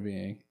loud we were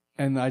being.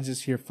 And I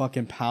just hear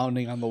fucking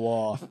pounding on the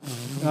wall.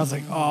 And I was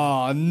like,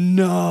 oh,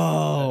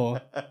 no.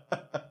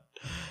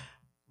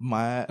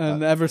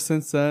 And ever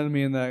since then,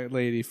 me and that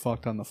lady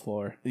fucked on the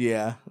floor.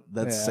 Yeah,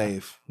 that's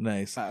safe.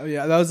 Nice.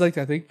 Yeah, that was like,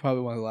 I think,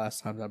 probably one of the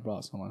last times I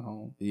brought someone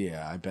home.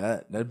 Yeah, I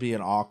bet. That'd be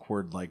an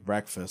awkward, like,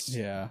 breakfast.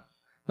 Yeah.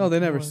 No, they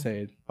never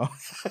stayed. Oh.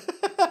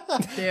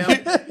 Damn.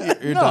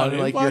 You're done.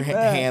 Like, you're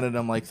handing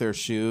them, like, their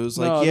shoes.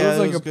 Like, no, yeah, it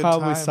was like a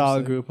probably time,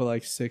 solid group of,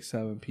 like,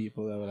 6-7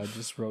 people that would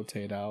just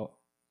rotate out.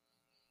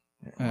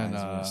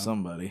 And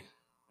somebody.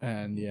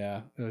 And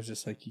yeah, it was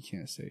just like, you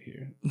can't stay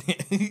here.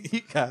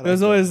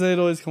 They'd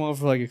always come over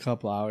for like a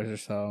couple hours or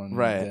so and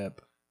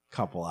dip.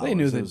 Couple hours. They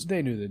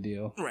knew the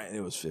deal. Right.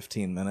 It was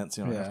 15 minutes.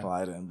 You don't have to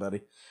lie to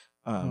anybody.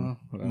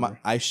 Whatever.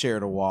 I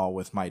shared a wall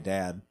with my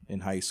dad in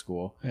high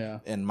school. Yeah.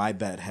 And my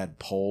bed had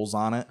poles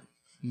on it.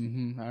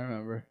 Mm-hmm. I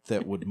remember.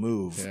 That would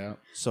move. Yeah.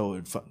 So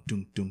it would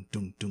dunk, dunk,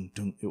 dunk, dunk,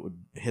 dunk. It would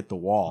hit the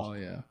wall. Oh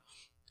yeah.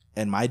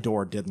 And my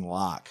door didn't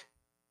lock.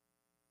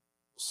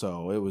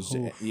 So it was,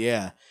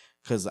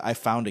 because I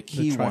found a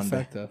key one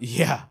day.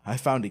 Yeah, I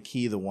found a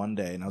key the one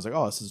day, and I was like,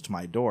 oh, this is to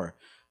my door.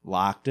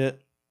 Locked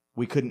it.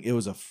 We couldn't, it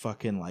was a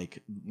fucking,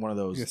 like, one of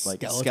those,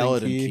 like,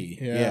 skeleton key.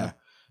 Yeah.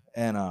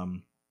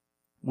 And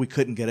we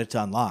couldn't get it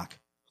to unlock.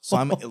 So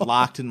I'm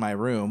locked in my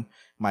room.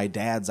 My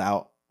dad's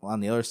out on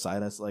the other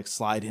side. I like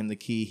slide him the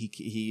key.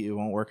 He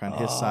won't work on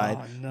his side.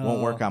 No.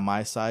 Won't work on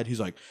my side. He's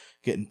like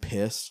getting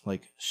pissed,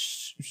 like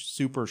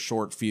super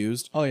short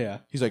fused. Oh,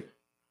 yeah. He's like,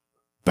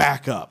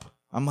 back up.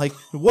 I'm like,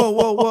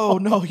 whoa,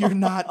 no, you're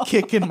not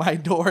kicking my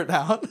door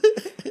down.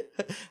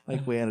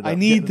 Like we ended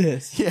up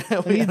this. Yeah,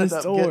 we ended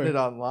up getting it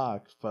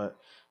unlocked, but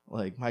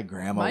like my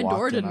grandma my walked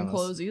door in didn't on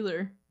close us.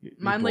 either. Your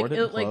Mine door like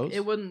didn't it like close?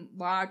 it wouldn't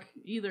lock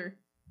either.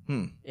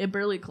 It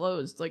barely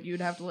closed. Like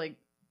you'd have to like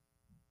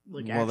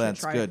well,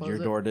 that's good. Your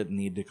door didn't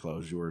need to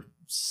close. You were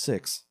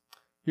 6.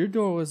 Your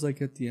door was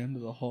like at the end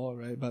of the hall,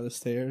 right by the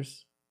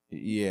stairs.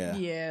 Yeah.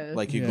 Yeah.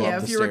 Like you go up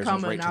the if you were stairs,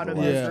 coming right out to of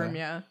the his left. room,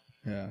 yeah.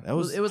 Yeah, it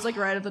was like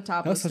right at the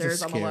top of the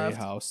stairs on the left.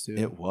 House, dude.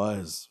 It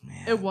was,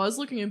 man. It was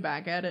looking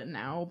back at it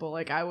now, but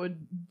like I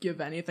would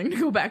give anything to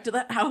go back to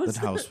that house. That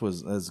house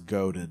was as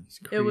goated.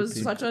 It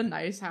was such a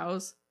nice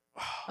house.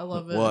 I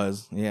love it. It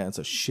was, yeah. It's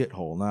a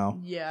shithole now.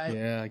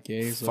 Yeah,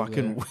 gays.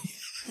 Fucking.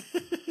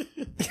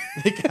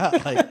 They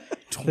got like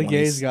 20. The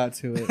gays got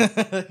to it.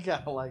 They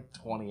got like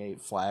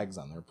 28 flags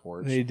on their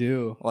porch. They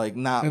do. Like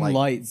not and like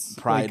lights,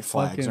 pride like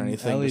flags or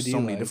anything. LED There's so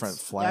many lights. different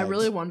flags. I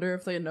really wonder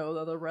if they know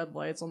that the red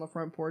lights on the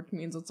front porch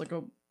means it's like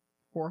a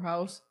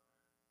whorehouse.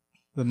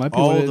 That might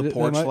be the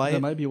porch light.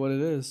 That might be what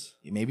it is.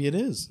 Maybe it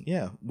is.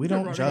 Yeah, we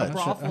don't judge. A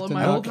brothel in I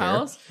my don't old care.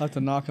 house. I'll have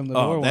to knock on the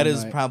door. Oh, that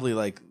is night. probably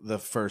like the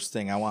first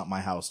thing I want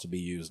my house to be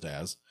used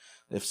as.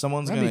 If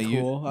someone's That'd gonna be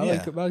cool.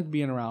 use, I like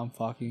being around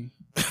fucking.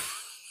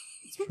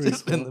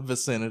 Just cool. in the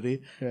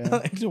vicinity. Yeah.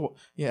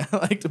 I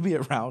like to be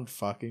around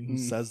fucking. Who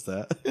says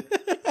that?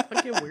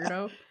 Fucking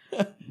weirdo.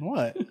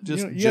 What?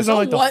 Just you guys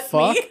don't like the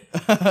fuck?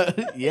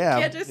 Yeah.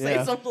 You can't just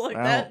say something like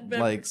that. Don't,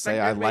 like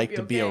say I like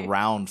to be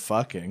around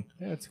fucking.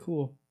 Yeah, it's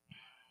cool.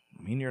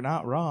 I mean, you're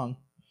not wrong.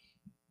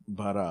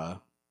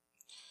 But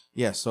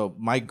yeah. So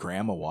my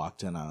grandma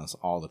walked in on us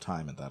all the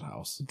time at that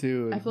house.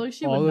 Dude, I feel like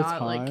she would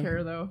not like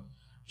care though.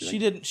 She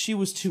didn't. She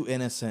was too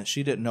innocent.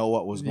 She didn't know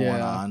what was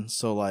going on.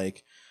 So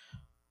like.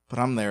 But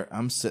I'm there.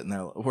 I'm sitting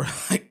there. We're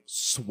like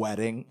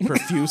sweating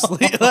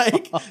profusely,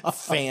 like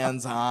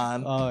fans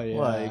on. Oh yeah.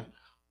 Like,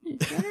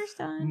 dinner's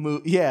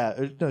done.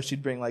 No,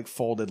 she'd bring like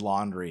folded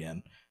laundry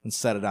in and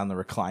set it on the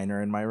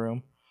recliner in my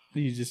room.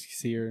 You just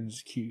see her and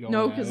just keep going.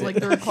 No, because like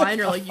the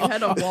recliner, like you had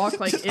to walk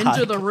like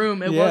into the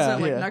room. It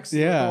wasn't like next to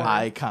the door.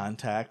 Eye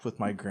contact with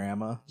my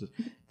grandma,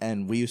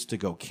 and we used to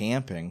go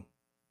camping.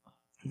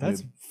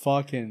 That's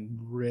fucking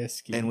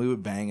risky. And we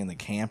would bang in the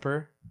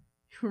camper.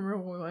 Remember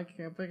when we went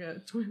camping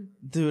at Twin?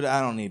 Dude,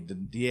 I don't need to.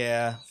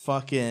 Yeah,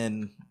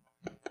 fucking.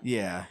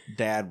 Yeah,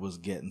 Dad was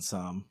getting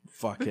some.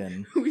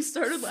 Fucking. We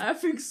started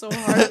laughing so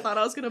hard, I thought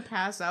I was gonna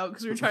pass out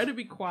because we were trying to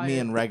be quiet. Me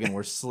and Reagan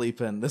were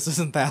sleeping. This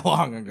isn't that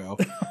long ago.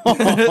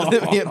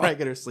 Me and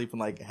Reagan are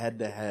sleeping like head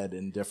to head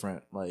in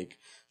different. Like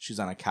she's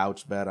on a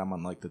couch bed. I'm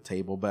on like the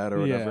table bed or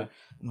whatever.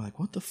 I'm like,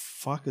 what the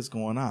fuck is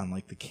going on?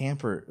 Like the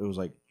camper. It was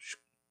like.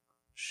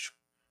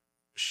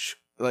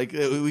 Like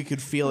we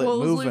could feel it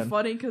moving. It was really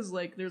funny because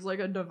like there's like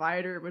a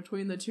divider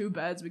between the two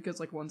beds because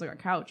like one's like a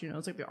couch, you know,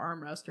 it's like the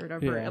armrest or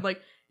whatever, and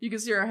like you can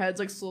see our heads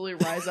like slowly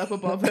rise up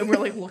above it. We're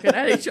like looking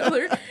at each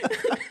other.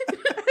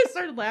 I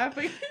started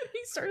laughing.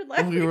 He started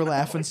laughing. We were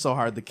laughing so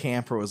hard the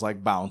camper was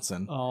like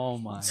bouncing. Oh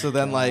my! So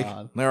then God.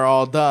 like they're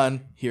all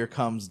done. Here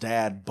comes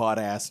Dad, butt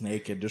ass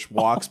naked, just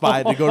walks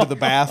by to go to the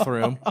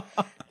bathroom,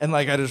 and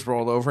like I just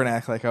rolled over and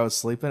act like I was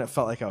sleeping. It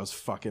felt like I was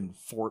fucking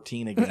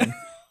 14 again.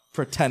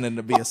 Pretending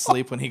to be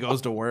asleep when he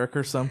goes to work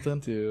or something.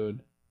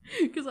 Dude.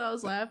 Because I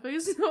was laughing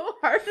so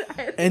hard.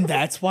 And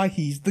that's why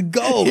he's the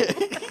GOAT.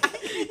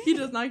 He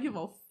does not give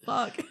a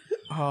fuck.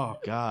 Oh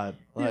God!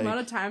 The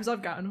amount of times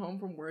I've gotten home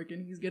from work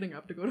and he's getting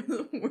up to go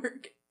to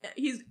work.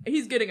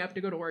 He's getting up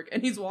to go to work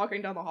and he's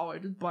walking down the hallway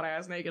just butt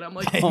ass naked. I'm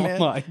like, Hey, Oh man.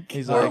 my!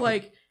 He's or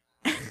like,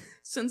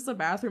 since the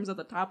bathroom's at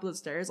the top of the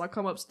stairs, I'll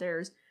come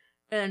upstairs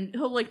and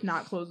he'll like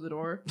not close the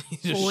door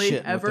he's just fully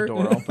shitting ever. with the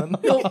door open.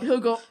 He'll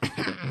go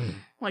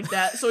like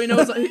that, so he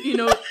knows.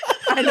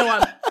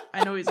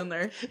 I know he's in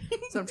there.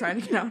 So I'm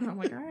trying to get out, and I'm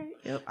like, all right,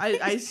 yep,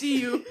 I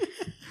see you.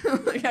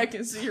 Like I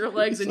can see your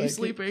legs, and you're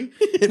sleeping.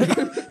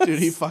 Dude,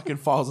 he fucking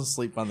falls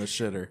asleep on the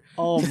shitter.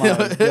 Oh my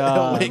He'll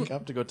god! wake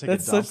up to go take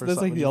That's a dump such- or that's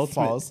something. like the and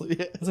fall ultimate- asleep.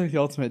 That's like the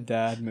ultimate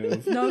dad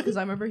move. No, because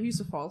I remember he used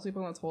to fall asleep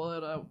on the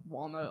toilet at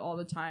Walnut all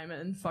the time,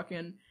 and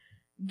fucking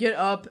get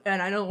up.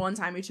 And I know one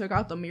time he took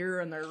out the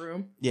mirror in their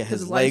room. Yeah,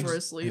 because his legs legs were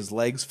asleep. His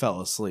legs fell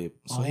asleep,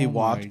 so Oh he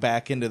walked my-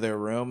 back into their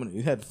room and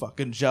he had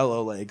fucking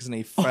Jello legs, and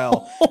he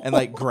fell and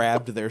like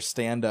grabbed their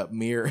stand-up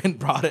mirror and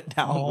brought it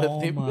down Oh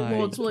with him. my- Well,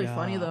 what's really God.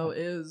 funny though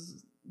is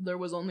there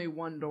was only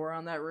one door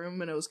on that room,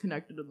 and it was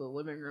connected to the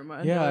living room.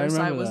 And Yeah, the I other side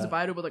remember was that.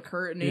 divided with a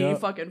curtain, and he Yep.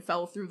 fucking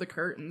fell through the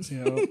curtains,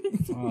 Yep.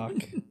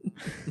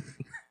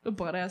 Fuck.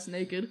 butt ass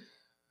naked.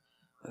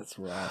 That's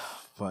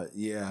rough. But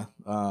yeah,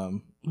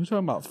 We're talking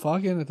about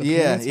fucking at the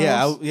yeah, parents'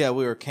 house?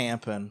 we were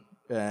camping,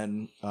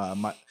 and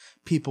my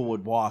people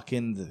would walk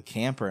into the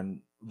camper,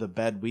 and the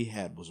bed we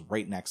had was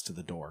right next to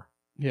the door.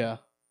 Yeah.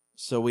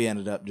 So we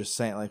ended up just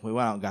saying, like, we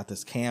went out and got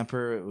this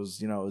camper. It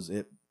was,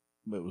 it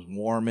was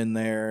warm in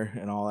there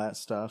and all that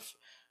stuff.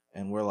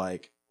 And we're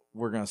like,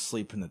 we're going to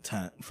sleep in the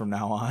tent from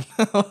now on.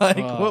 Like,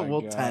 Oh,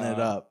 we'll tent it God.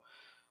 up.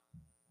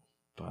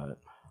 But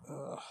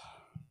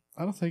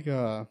I don't think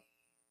I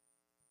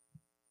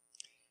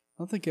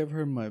ever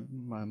heard my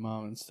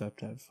mom and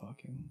stepdad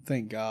fucking.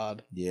 Thank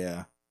God.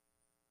 yeah.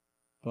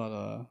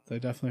 But they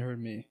definitely heard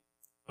me.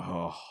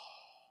 Oh.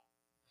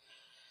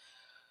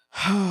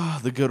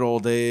 The good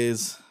old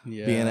days.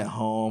 Yeah. Being at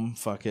home.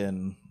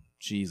 Fucking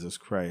Jesus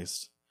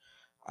Christ.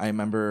 I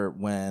remember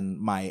when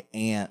my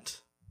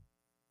aunt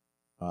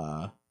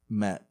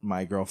met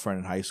my girlfriend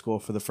in high school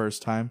for the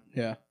first time.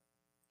 Yeah.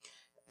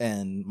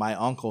 And my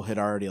uncle had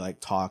already like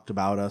talked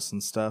about us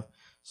and stuff.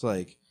 So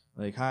like,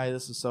 hi,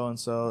 this is so and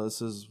so.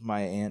 This is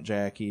my Aunt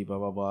Jackie. Blah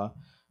blah blah.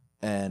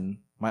 And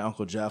my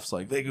Uncle Jeff's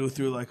like, they go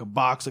through like a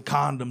box of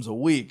condoms a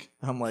week.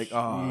 I'm like,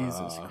 oh,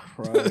 Jesus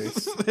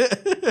Christ.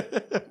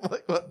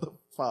 Like, what the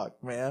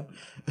fuck, man?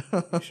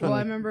 Well, I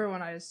remember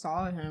when I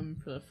saw him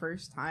for the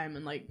first time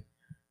in like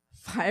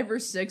 5 or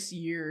 6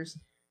 years.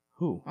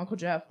 Who? Uncle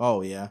Jeff.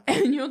 Oh yeah.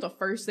 And you know what the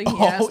first thing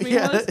he asked me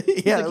was?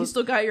 He's yeah. like, you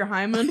still got your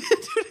hymen?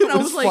 Dude, And I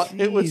was like,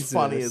 it was Jesus.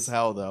 funny as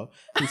hell though.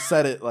 He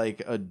said it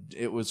like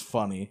it was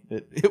funny.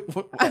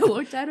 I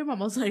looked at him, I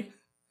was like,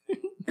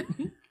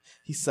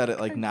 He said it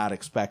like not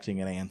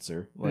expecting an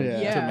answer, like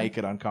Yeah. to make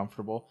it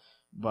uncomfortable.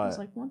 I was But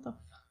like, what the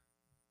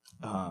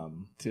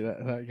Dude,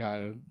 that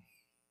guy.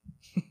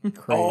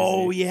 Crazy.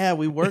 oh yeah,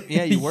 we worked.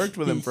 Yeah, you worked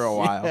with him for a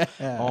while.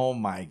 Yeah. Oh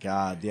my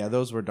god, yeah,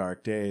 those were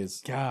dark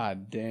days.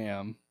 God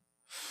damn.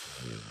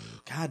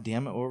 God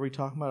damn it, what were we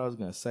talking about? I was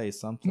gonna say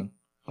something.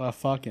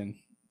 Fucking.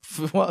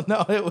 Well,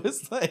 no, it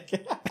was like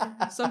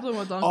something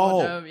with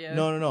Uncle Jeff, yeah.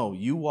 No,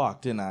 you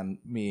walked in on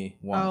me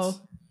once.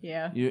 Oh,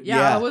 yeah. You- yeah.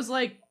 yeah. I was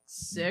like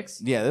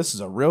 6. Yeah, this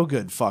is a real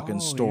good fucking Oh,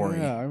 story.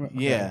 yeah, I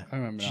remember- Yeah. okay, I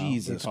remember now.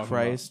 Jesus What you're talking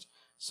Christ.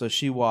 So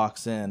she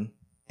walks in,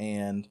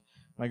 and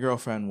my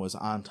girlfriend was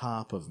on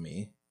top of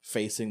me,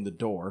 facing the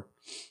door.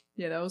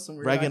 Yeah, that was some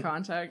weird Reagan eye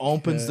contact.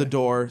 Opens the Okay.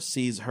 door,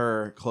 sees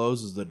her,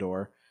 closes the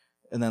door,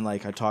 and then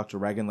like I talked to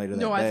Reagan later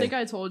that No, day. I think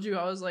I told you.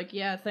 I was like,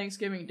 yeah,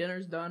 Thanksgiving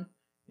dinner's done.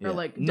 Yeah. Or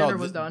like, No, dinner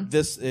was done.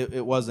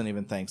 It wasn't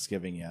even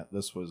Thanksgiving yet.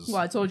 This was Well,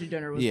 I told you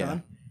dinner was yeah.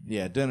 done.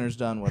 Yeah, dinner's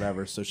done,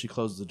 whatever. So she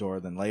closes the door.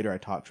 Then later I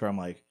talked to her. I'm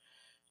like,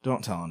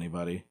 don't tell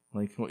anybody.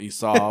 Like what you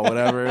saw,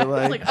 whatever.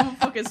 Like, I'm a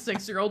fucking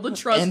 6-year-old. The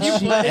trust and you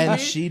she put in and me.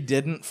 she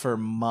didn't for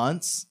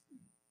months.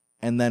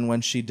 And then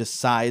when she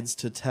decides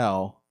to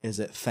tell, is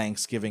at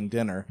Thanksgiving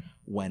dinner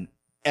when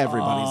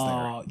everybody's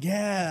Oh,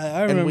 yeah, I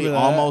there. remember And we that.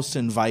 almost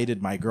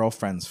invited my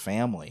girlfriend's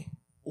family.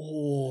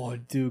 Oh,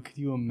 dude, could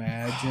you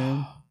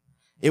imagine?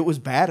 It was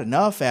bad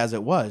enough as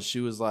it was. She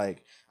was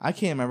like, I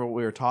can't remember what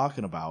we were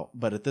talking about,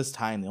 but at this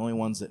time, the only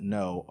ones that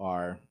know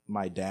are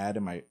my dad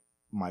and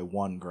my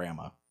one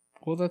grandma.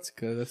 Well, that's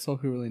good. That's all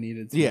we really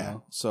needed to Yeah.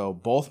 know. So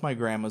both my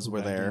grandmas were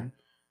Imagine.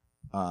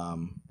 there.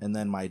 And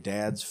then my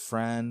dad's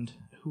friend.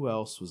 Who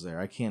else was there?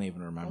 I can't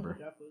even remember.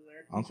 Uncle Jeff was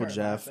there. He Uncle started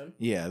Jeff. laughing.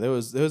 Yeah, there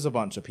was a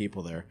bunch of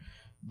people there.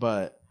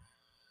 But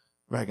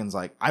Reagan's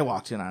like, I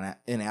walked in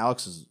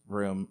Alex's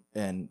room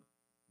and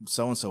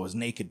so and so was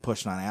naked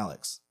pushing on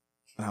Alex.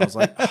 And I was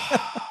like,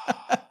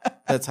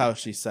 that's how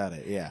she said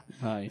it. Yeah.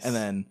 Nice. And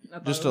then I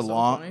thought just it a was so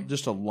long funny.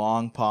 just a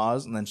long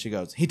pause, and then she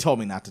goes, he told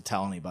me not to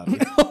tell anybody.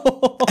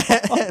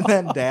 And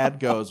then Dad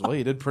goes, well,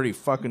 you did pretty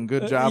fucking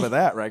good job of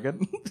that,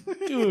 Reagan.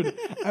 Dude,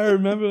 I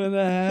remember when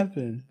that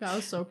happened. I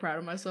was so proud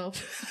of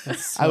myself.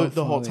 That's so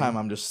The whole funny. time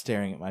I'm just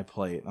staring at my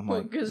plate. I'm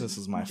like, Because this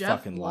is my Jeff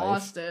fucking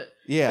lost life. it.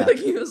 Yeah. Like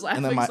he was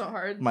And laughing then so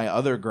hard. my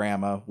other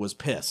grandma was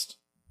pissed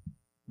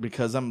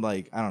because I'm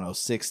like, I don't know,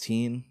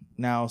 16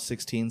 now,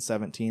 16,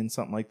 17,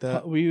 something like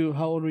that.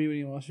 How old were you when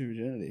you lost your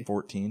virginity?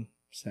 14.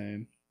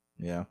 Same.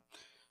 Yeah.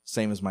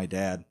 Same as my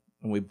dad.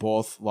 And we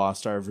both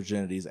lost our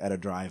virginities at a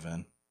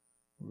drive-in.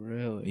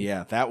 Really?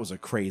 Yeah, that was a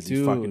crazy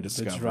Dude, fucking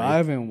discovery. the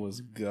drive-in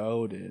was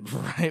goated.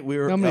 Right? We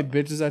were. How many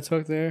bitches I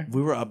took there?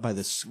 We were up by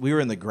we were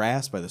in the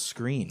grass by the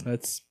screen.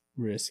 That's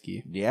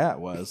risky. Yeah, it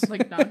was.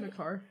 Like not in a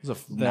car. It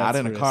was not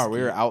in a car. We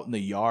risky. were out in the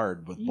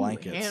yard with You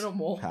blankets.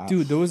 animal.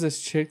 Dude, there was this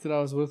chick that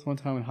I was with one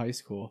time in high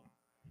school.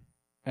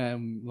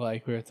 And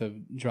like we were at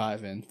the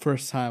drive-in.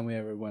 First time we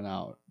ever went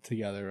out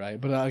together,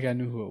 right? But like I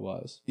knew who it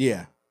was.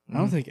 Yeah. I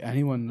don't think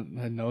anyone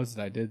knows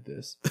that I did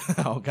this.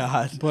 Oh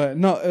God. But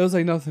no, it was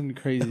like nothing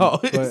crazy. Oh,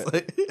 but it's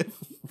like,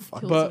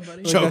 Kill but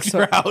somebody. like, choked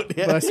her out.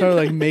 Yeah. but I started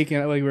like making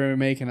like we were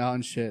making out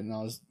and shit, and I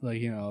was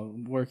like,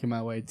 working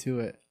my way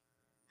to it.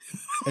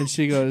 And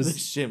she The goes,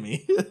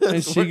 shimmy.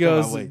 and she Working my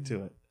goes, way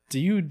to it. "Do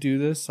you do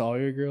this to all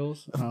your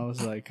girls?" And I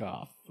was like,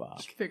 "Oh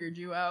fuck, Figured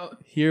you out.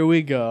 here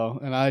we go."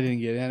 And I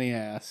didn't get any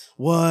ass.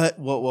 What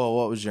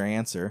was your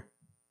answer?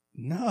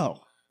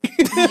 No.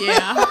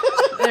 Yeah.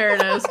 There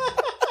it is.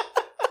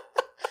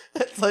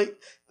 It's like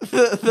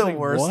the Like,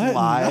 worst what?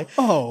 lie.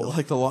 No.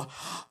 Like the law.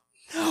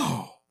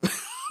 No.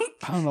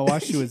 I don't know why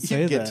she would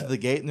say you get that. to the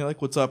gate and they're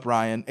like, "What's up,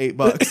 Ryan?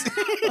 $8."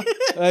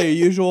 Hey,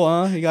 your usual,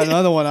 huh? You got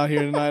another one out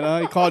here tonight, huh?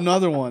 You called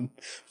another one.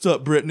 What's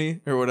up,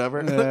 Brittany? Or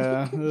whatever.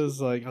 Yeah, it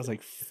was like I was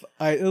like,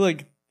 it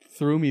like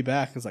threw me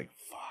back. I was like,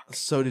 fuck.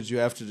 So did you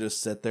have to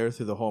just sit there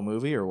through the whole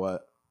movie or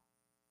what?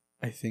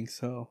 I think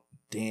so.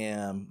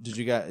 Damn. Did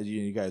you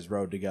guys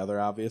rode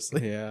together,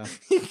 obviously? Yeah.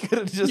 You could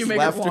have just You make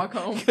left her walk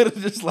home. Could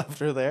have just left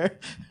her there.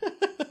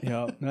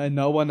 Yeah. And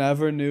no one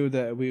ever knew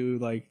that we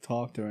like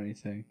talked or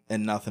anything.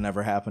 And nothing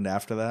ever happened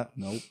after that?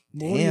 Nope.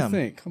 Damn. What do you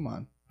think? Come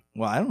on.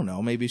 Well, I don't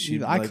know. Maybe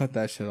she I cut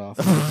that shit off.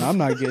 I'm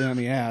not getting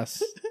any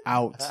ass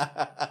out.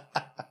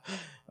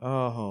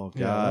 Oh God.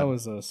 Yeah, I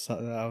was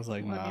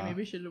like, Well, I nah. mean,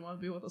 maybe she didn't want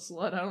to be with a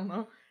slut. I don't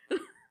know.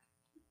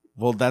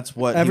 Well, that's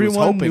what Everyone he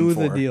was hoping knew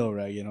for. the deal,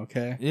 Reagan,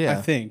 okay? Yeah.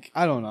 I think.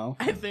 I don't know.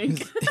 I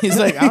think. He's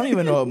like, I don't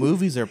even know what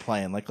movies are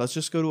playing. Like, let's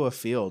just go to a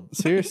field.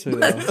 Seriously,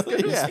 though.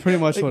 Yeah. It's pretty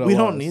much Like, what it we was.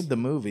 don't need the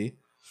movie.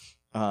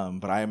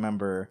 But I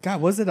remember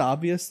God, was it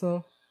obvious,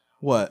 though?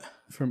 what?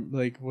 From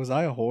like, was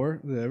I a whore?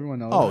 Did everyone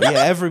know? Oh that? yeah,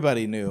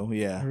 everybody knew.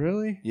 Yeah,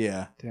 Really?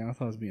 yeah, Damn, I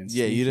thought I was being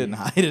yeah. You sneaky. didn't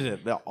hide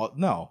it.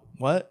 No,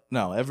 what?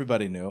 No,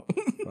 everybody knew.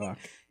 Fuck.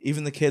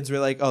 Even the kids were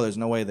like, "Oh, there's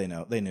no way they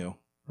know." They knew.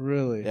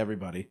 Really?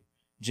 Everybody.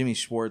 Jimmy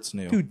Schwartz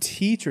knew. Dude,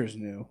 teachers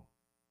knew.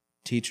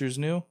 Teachers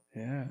knew.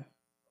 Yeah.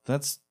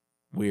 That's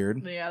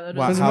weird. Yeah, that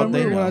Wow, is. Because how'd remember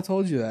they when know? I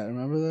told you that?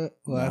 Remember that?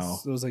 No.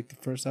 It was like the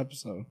first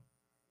episode.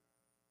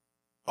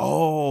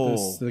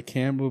 Oh, The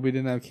camera, we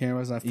didn't have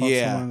cameras. And I fucked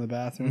Yeah. someone in the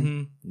bathroom.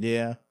 mhm.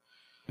 Yeah.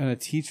 And a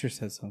teacher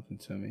said something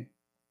to me.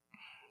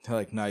 They're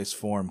like, nice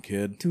form,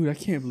 kid. Dude, I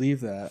can't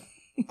believe that.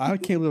 I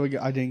can't believe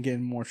I didn't get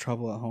in more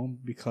trouble at home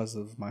because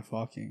of my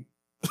fucking.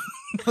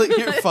 Like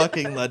your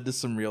fucking led to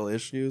some real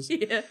issues.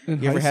 Yeah.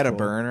 In You ever high had a school.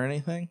 burn or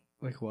anything?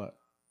 Like what?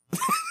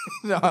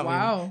 No, I mean,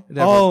 Wow.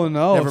 never- Oh,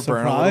 no. Never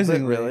burn a little bit,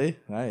 surprisingly. really?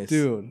 Nice.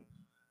 Dude.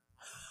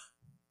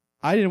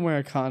 I didn't wear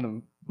a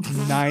condom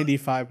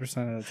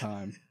 95% of the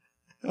time.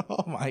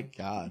 Oh my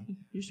God.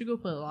 You should go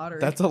play lottery.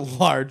 That's a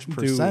large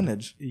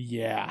percentage.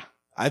 Yeah.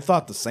 I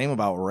thought the same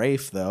about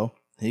Rafe, though.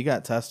 He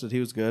got tested. He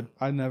was good.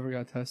 I never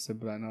got tested,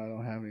 but I know I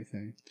don't have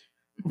anything.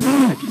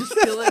 I can just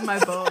feel it in my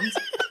bones.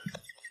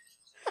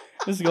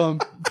 Just going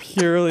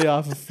purely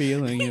off of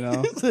feeling, you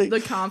know? It's like, The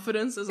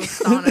confidence is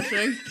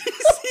astonishing.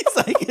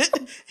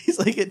 he's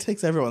like, it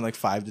takes everyone like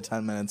 5 to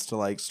 10 minutes to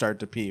like start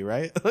to pee,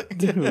 right?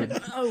 Dude,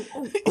 Oh,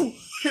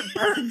 it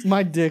burns.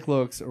 my dick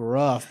looks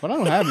rough, but I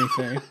don't have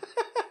anything.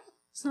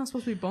 It's not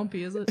supposed to be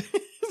bumpy, is it?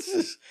 It's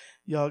just,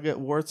 y'all get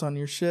warts on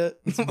your shit.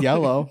 It's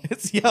yellow.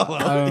 It's yellow.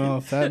 I don't know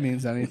if that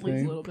means Bleeds a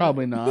anything. little bit.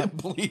 Probably not. It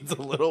bleeds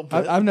a little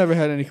bit. I've never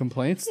had any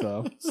complaints,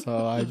 though,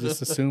 so I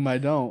just assume I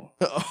don't.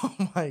 Oh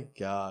my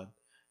God.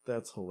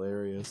 That's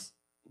hilarious.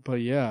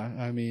 But yeah,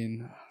 I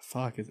mean,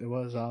 fuck, it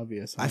was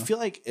obvious. Huh? I feel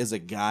like as a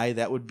guy,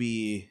 that would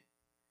be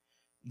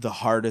the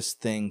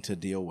hardest thing to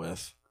deal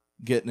with.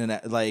 Getting in,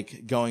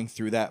 like going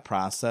through that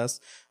process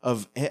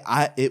of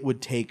it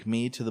would take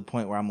me to the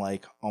point where I'm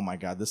like, oh my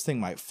God, this thing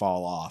might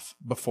fall off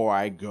before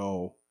I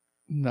go.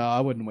 No,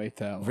 I wouldn't wait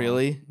that long.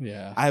 Really?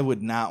 Yeah. I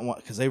would not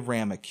want, because they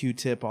ram a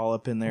Q-tip all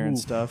up in there and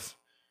Oof. stuff.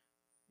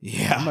 That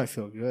Yeah. might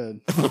feel good.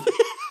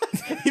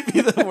 You'd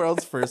be the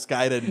world's first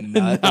guy to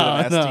nut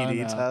an No, STD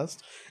no.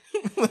 test.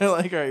 They're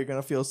like, all right, you're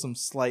going to feel some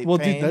slight Well,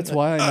 pain. dude, that's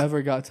why I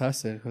never got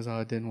tested, because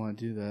I didn't want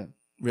to do that.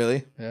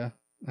 Really? Yeah.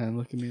 And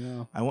look at me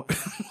now. I want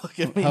look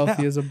at me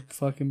Healthy now. as a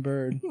fucking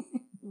bird.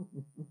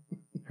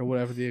 Or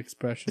whatever the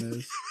expression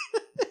is.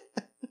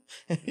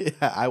 Yeah,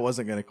 I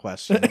wasn't gonna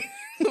question it.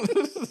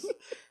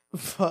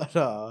 But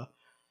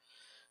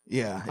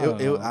yeah, I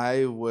don't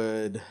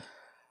know.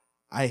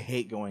 I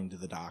hate going to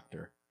the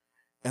doctor.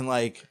 And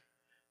like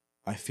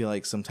I feel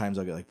like sometimes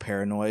I'll get like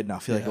paranoid and I'll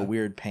feel like a Yeah.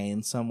 weird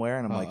pain somewhere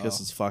and I'm like, this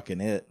Uh-oh. is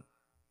fucking it.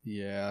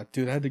 Yeah.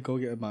 Dude, I had to go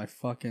get my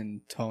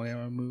fucking toenail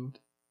removed.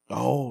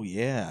 Oh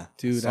yeah.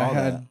 Dude, Saw I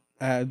had that.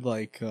 had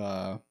like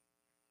an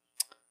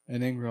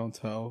ingrown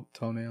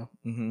toenail,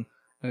 and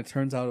it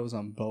turns out it was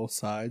on both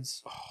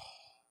sides.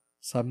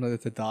 So I'm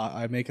at the doc.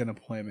 I make an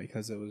appointment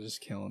because it was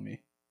just killing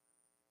me,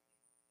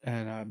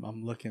 and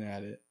I'm looking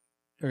at it,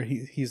 or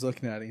he's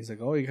looking at it. He's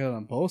like, "Oh, you got it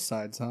on both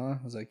sides, huh?"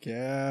 I was like,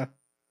 "Yeah,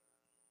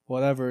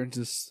 whatever.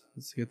 Just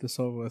let's get this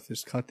over with.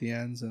 Just cut the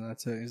ends, and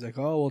that's it." He's like,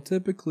 "Oh, well,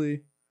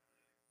 typically."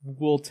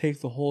 We'll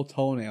take the whole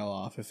toenail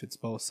off if it's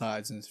both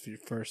sides and it's for your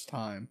first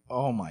time.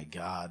 Oh my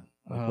god.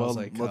 Well,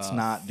 let's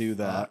not do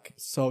that.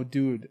 So,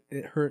 dude,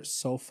 it hurt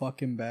so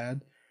fucking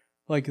bad.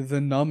 Like,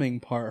 the numbing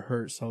part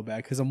hurt so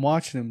bad because I'm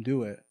watching him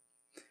do it.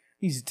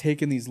 He's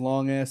taking these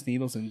long-ass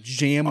needles and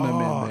jamming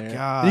them in there.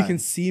 God. And you can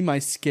see my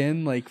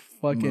skin, like,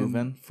 fucking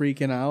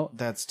freaking out.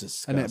 That's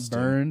disgusting. And it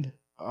burned.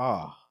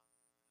 Oh.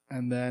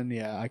 And then,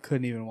 yeah, I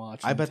couldn't even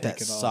watch him I bet take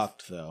that it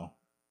sucked, though.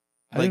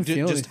 I didn't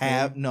feel just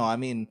anything. No, I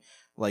mean...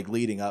 Like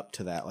leading up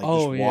to that, like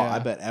I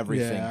bet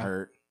everything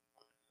hurt.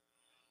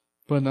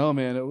 But no,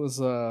 man, it was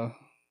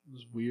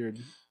weird.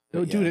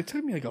 Dude, it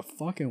took me like a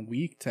fucking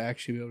week to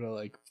actually be able to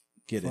like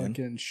get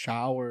in,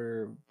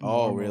 shower.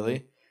 Oh,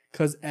 really?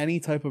 Because any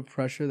type of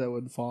pressure that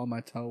would fall on my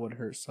toe would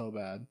hurt so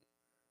bad.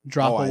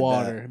 Drop of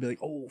water, I'd be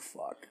like, oh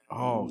fuck.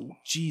 Oh,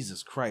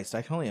 Jesus Christ!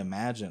 I can only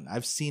imagine.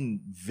 I've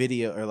seen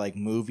video or like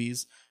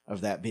movies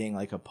of that being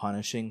like a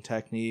punishing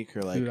technique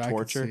or like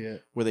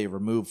torture where they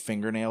remove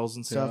fingernails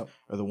and stuff. Yep.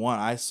 Or the one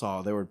I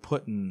saw, they were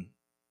putting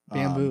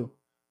bamboo.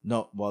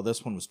 No, well,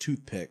 this one was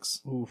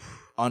toothpicks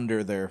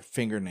under their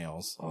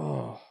fingernails.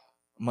 Oh,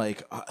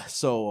 like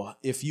so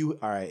if you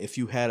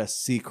had a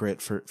secret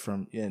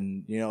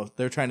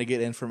they're trying to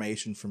get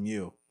information from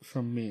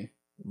me,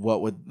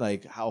 what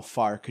would how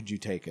far could you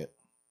take it?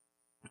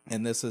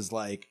 And this is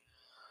like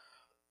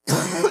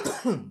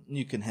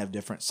you can have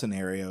different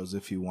scenarios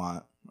if you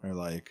want, or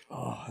like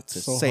it's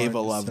to so save a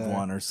loved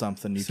one or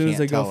something. As soon as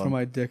I go for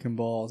my dick and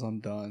balls, I'm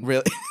done.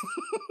 Really?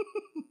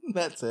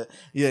 That's it.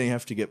 You don't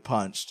have to get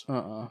punched.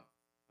 Or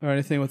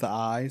anything with the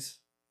eyes.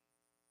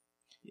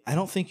 I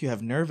don't think you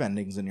have nerve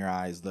endings in your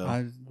eyes, though.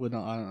 I would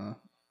not. I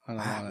don't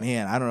know.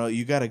 Man, I don't know.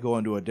 You got to go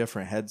into a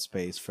different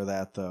headspace for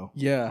that, though.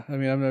 Yeah, I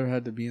mean, I've never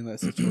had to be in that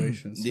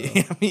situation. So.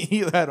 Yeah, me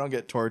either. I don't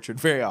get tortured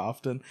very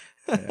often.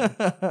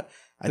 Yeah.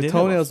 The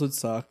toenails would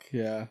suck.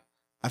 Yeah,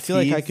 I feel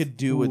like I could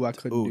do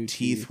with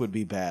teeth would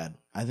be bad.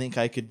 I think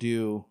I could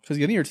do because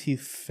getting your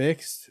teeth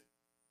fixed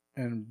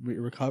and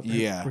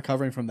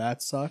recovering from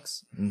that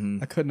sucks. Mm-hmm.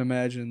 I couldn't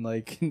imagine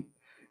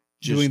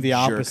doing the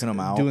opposite. Them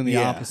out. Doing the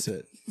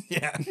opposite.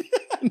 Yeah,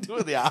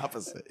 doing the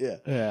opposite. Yeah,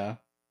 yeah.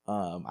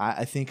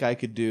 I think I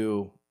could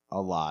do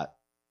a lot.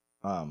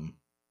 I'm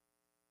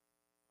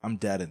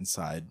dead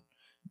inside.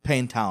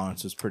 Pain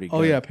tolerance is pretty good.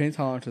 Oh yeah, pain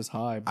tolerance is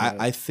high.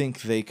 But I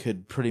think they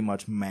could pretty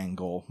much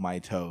mangle my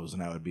toes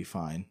and I would be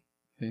fine.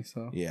 Think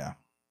so? Yeah.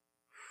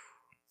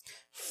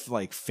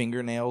 Like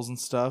fingernails and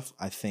stuff,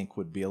 I think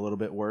would be a little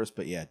bit worse.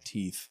 But yeah,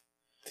 teeth.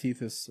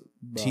 Teeth is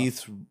rough.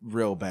 Teeth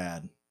real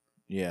bad.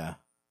 Yeah.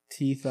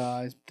 Teeth,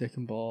 eyes, dick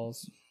and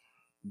balls.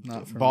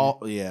 Not for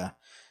me. Yeah.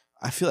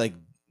 I feel like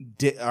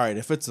all right,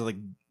 if it's like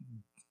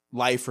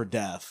life or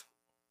death,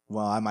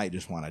 well, I might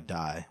just want to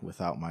die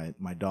without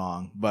my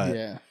dong. But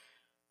yeah.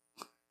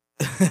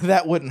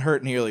 That wouldn't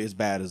hurt nearly as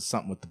bad as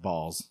something with the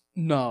balls.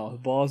 No, the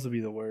balls would be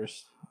the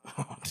worst.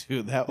 Oh,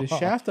 dude, the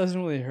shaft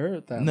doesn't really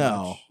hurt that much.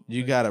 No,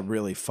 you gotta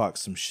really fuck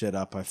some shit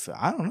up.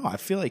 I don't know. I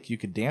feel like you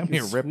could damn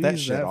near rip that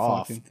shit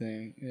off. Fucking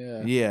thing.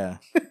 Yeah.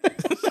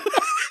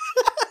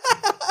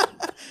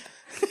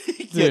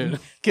 Yeah.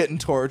 Getting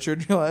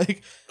tortured. You're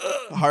like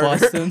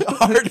harder.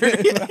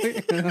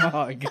 Yeah. Oh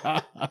my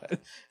god.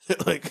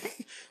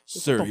 Like,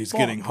 sir, he's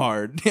getting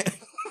hard.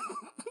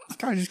 This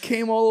guy just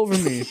came all over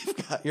me.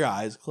 You've got your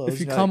eyes closed. If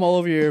you come all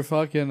over your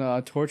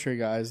fucking torture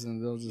guys,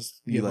 then they'll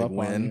just give up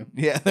on you.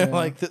 Yeah, they're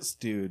like, this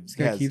dude. This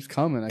guy keeps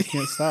coming. I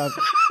can't stop.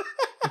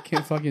 I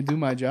can't fucking do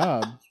my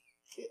job.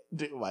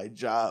 Do my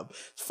job.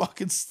 It's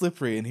fucking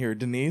slippery in here,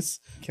 Denise.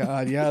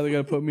 God, yeah, they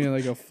gotta put me in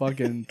like a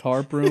fucking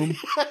tarp room.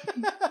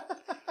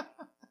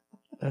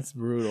 That's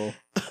brutal.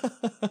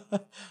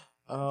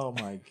 Oh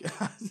my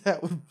god,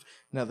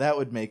 that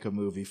would make a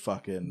movie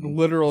fucking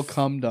literal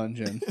cum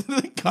dungeon.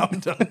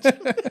 Cum dungeon.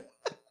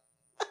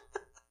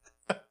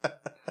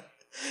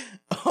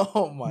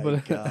 Oh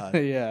my god.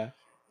 Yeah,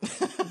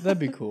 that'd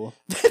be cool.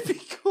 That'd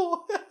be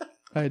cool.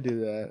 I'd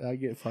do that.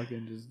 I'd get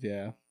fucking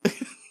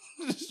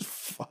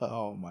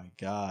Oh my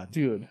god,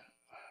 dude.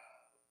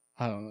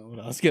 I don't know what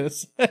I was gonna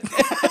say.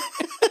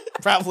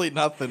 Probably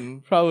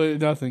nothing. Probably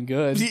nothing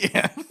good.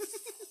 Yeah.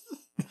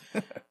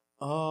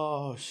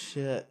 Oh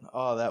shit!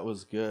 Oh, that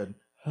was good.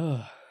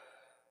 Yeah.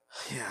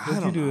 What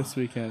did you do this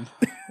weekend?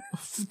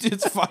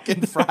 It's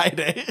fucking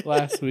Friday.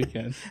 Last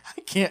weekend.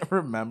 I can't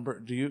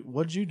remember.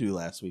 What'd you do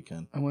last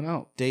weekend? I went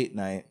out. Date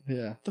night.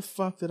 Yeah. What the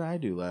fuck did I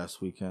do last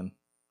weekend?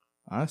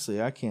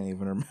 Honestly, I can't even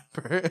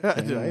remember. I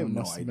have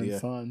no idea. Been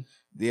fun.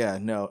 Yeah.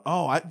 No.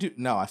 Oh, I do.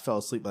 No, I fell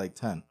asleep by like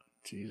 10.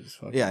 Jesus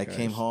fucking Yeah, I Christ.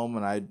 came home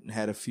and I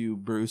had a few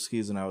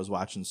brewskis and I was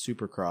watching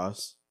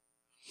Supercross.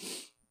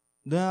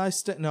 No,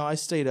 I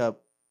stayed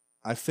up.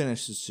 I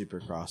finished the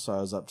Supercross, so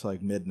I was up to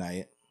like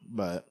midnight.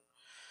 But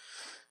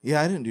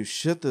yeah, I didn't do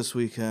shit this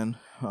weekend.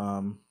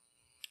 You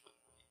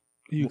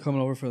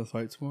coming over for the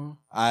fight tomorrow?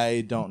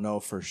 I don't know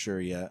for sure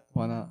yet.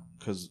 Why not?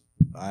 Because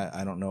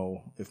I don't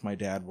know if my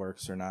dad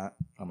works or not.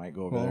 I might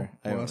go over there.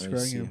 I don't really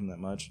see him that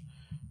much.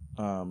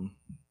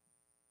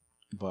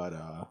 But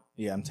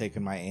yeah, I'm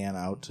taking my aunt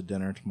out to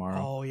dinner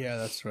tomorrow. Oh yeah,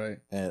 that's right.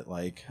 At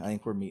I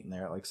think we're meeting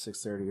there at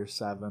 6:30 or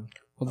 7.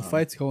 Well, the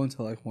fight's going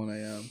until 1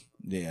 a.m.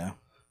 Yeah.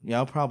 Yeah,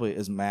 I'll probably...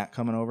 Is Matt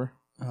coming over?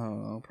 I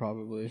don't know,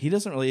 probably. He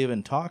doesn't really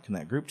even talk in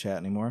that group chat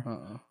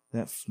anymore.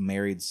 That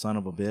married son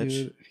of a bitch.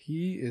 Dude,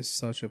 he is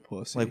such a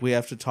pussy. We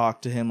have to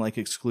talk to him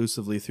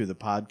exclusively through the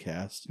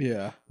podcast.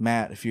 Yeah.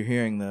 Matt, if you're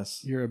hearing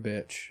this... You're a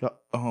bitch.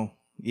 Oh,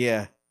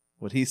 yeah.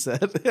 What he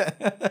said.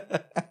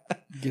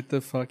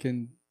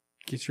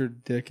 Get your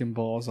dick and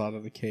balls out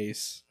of the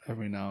case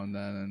every now and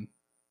then and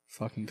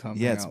fucking come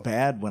Yeah, hang it's out.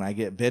 bad when I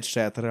get bitched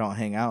at that I don't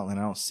hang out and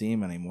I don't see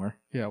him anymore.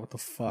 Yeah, what the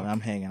fuck? And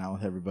I'm hanging out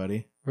with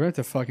everybody. We're going to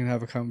have to fucking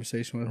have a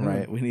conversation with him.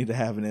 Right, we need to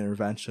have an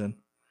intervention.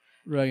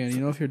 Reagan,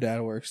 you know if your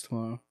dad works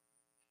tomorrow?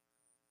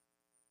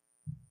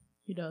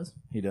 He does.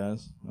 He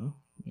does? Well,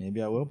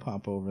 maybe I will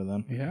pop over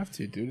then. You have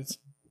to, dude. It's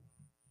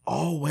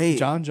Oh, wait.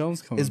 John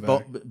Jones coming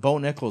back. Bo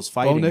Nichols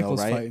fighting, Bo Nichols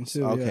though, right? fighting,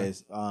 too, Okay.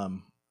 Yeah.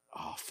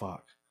 Oh,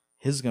 fuck.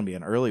 His is going to be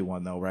an early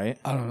one, though, right?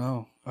 I don't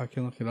know. I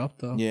can look it up,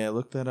 though. Yeah,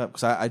 look that up,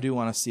 because I do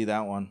want to see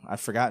that one. I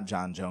forgot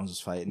John Jones was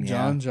fighting.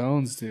 John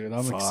Jones, dude.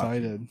 I'm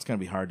excited. It's going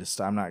to be hard to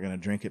stop. I'm not going to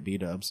drink at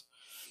B-dubs.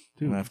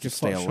 Dude, I'm going to have to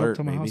stay alert,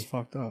 to my baby. house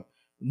fucked up.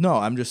 No,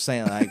 I'm just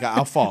saying,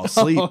 I'll fall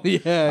asleep. Oh,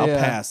 yeah, I'll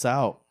pass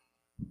out.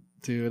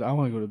 Dude, I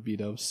want to go to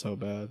B-dubs so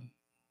bad.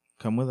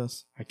 Come with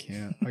us. I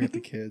can't. I got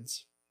the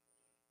kids.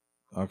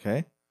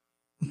 Okay.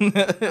 I'm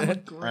a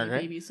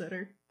great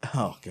babysitter.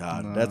 Oh,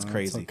 God. No, that's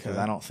crazy, because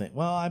okay. I don't think...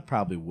 Well, I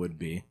probably would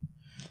be.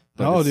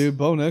 But No, dude.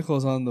 Bo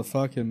Nichols on the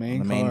fucking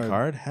main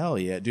card. Hell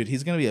yeah. Dude,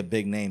 he's going to be a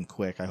big name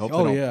quick. I hope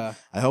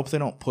I hope they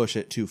don't push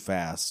it too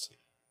fast.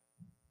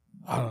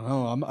 I don't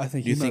know. I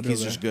think Do you think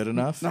he's just good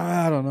enough?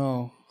 Nah, I don't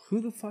know. Who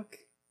the fuck?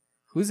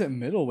 Who's at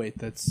middleweight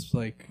that's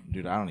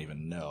Dude, I don't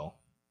even know.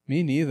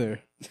 Me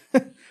neither.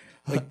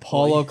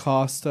 Paulo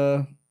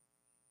Costa,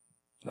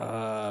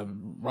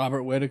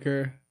 Robert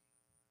Whitaker.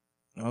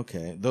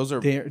 Okay. Those are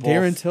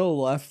Darren Till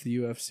left the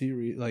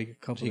UFC a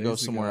couple days ago. He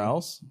goes somewhere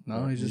else?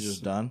 No, he's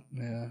just done?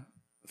 Yeah.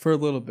 For a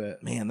little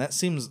bit. Man, that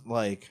seems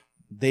like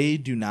they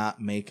do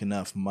not make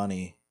enough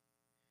money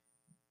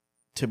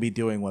to be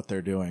doing what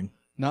they're doing.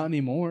 Not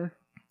anymore.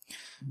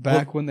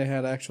 Back when they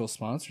had actual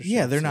sponsorships.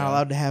 Yeah, they're not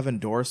allowed to have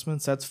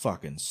endorsements. That's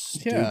fucking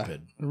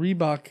stupid. Yeah.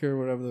 Reebok or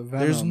whatever. The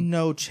Venom. There's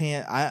no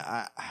chance.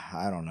 I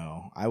don't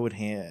know. I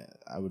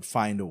would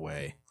find a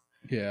way.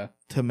 Yeah.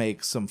 To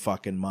make some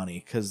fucking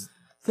money, because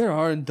there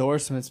are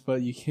endorsements,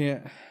 but you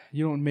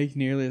don't make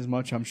nearly as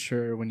much, I'm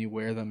sure, when you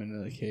wear them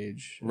into the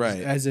cage.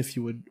 Right. As if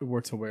you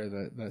were to wear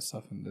that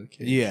stuff into the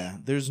cage. Yeah.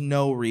 There's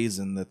no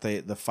reason that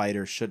the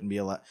fighters shouldn't be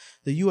allowed.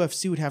 The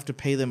UFC would have to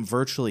pay them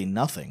virtually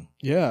nothing.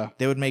 Yeah.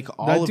 They would make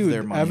all of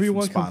their money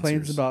everyone from sponsors.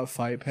 complains about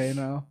fight pay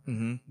now.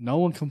 Mm-hmm. No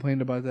one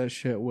complained about that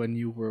shit when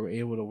you were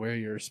able to wear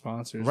your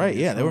sponsors. Right,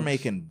 yeah. They were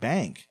making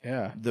bank.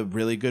 Yeah. The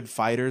really good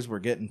fighters were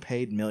getting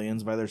paid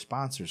millions by their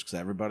sponsors because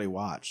everybody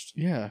watched.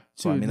 Yeah.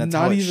 So, dude, that's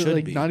how it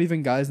should be. Not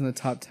even guys in the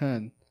top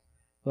 10.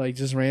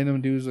 Just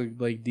random dudes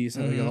with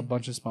decent, Mm-hmm. a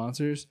bunch of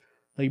sponsors.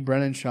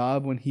 Brennan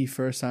Schaub, when he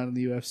first signed in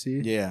the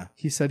UFC. Yeah.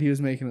 He said he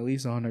was making at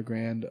least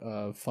 $100,000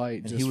 a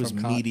fight. And he was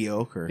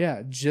mediocre.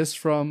 Yeah, just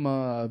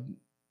from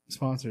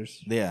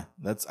sponsors. Yeah.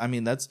 That's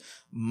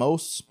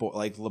most sport,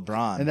 like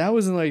LeBron. And that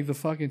was in the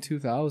fucking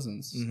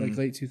 2000s. Mm-hmm.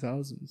 Late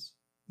 2000s.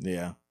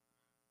 Yeah.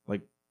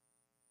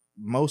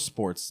 Most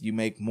sports, you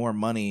make more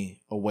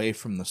money away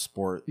from the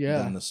sport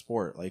than the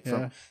sport.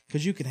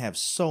 Because you can have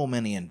so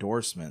many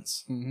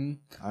endorsements. Mm-hmm.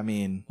 I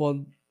mean...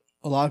 Well,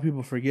 a lot of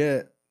people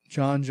forget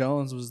John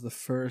Jones was the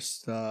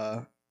first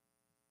MMA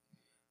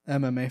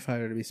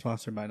fighter to be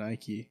sponsored by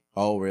Nike.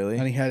 Oh, really?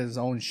 And he had his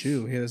own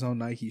shoe. He had his own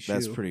Nike shoe.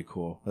 That's pretty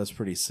cool. That's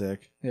pretty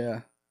sick.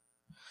 Yeah.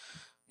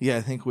 Yeah,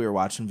 I think we were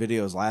watching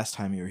videos last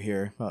time you were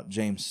here about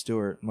James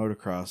Stewart,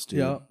 motocross dude.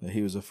 Yep. That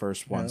he was the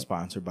first one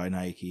sponsored by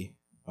Nike.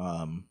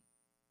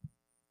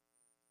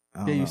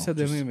 You said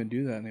they don't even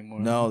do that anymore.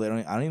 No, they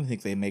don't. I don't even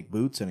think they make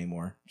boots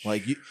anymore.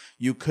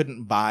 You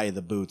couldn't buy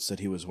the boots that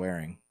he was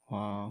wearing.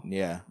 Wow.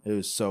 Yeah, it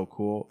was so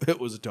cool.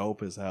 It was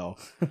dope as hell.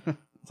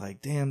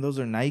 It's damn, those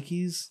are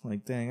Nikes.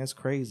 Dang, that's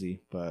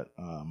crazy. But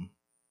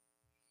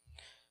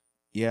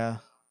yeah,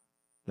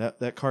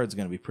 that card's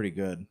gonna be pretty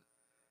good.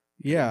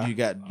 Yeah.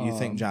 You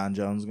think John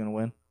Jones is gonna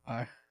win?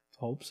 I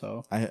hope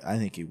so. I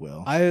think he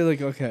will.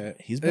 Okay.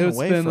 He's been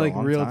away for a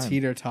long real time.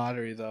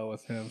 teeter-tottery though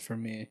with him for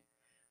me.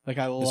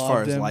 I loved as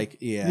far as him.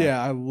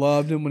 Yeah, I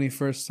loved him when he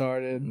first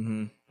started.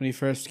 Mm-hmm. When he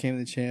first became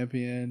the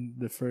champion,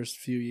 the first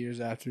few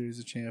years after he was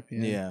a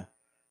champion. Yeah.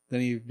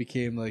 Then he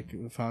became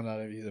found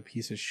out he's a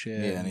piece of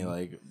shit. Yeah, and he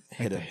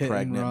hit a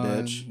pregnant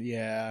bitch.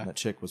 Yeah. And that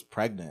chick was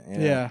pregnant. Yeah.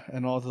 Yeah,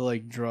 and all the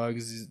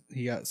drugs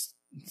he got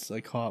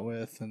caught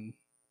with,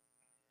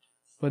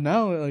 but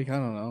now I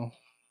don't know.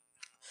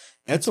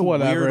 It's a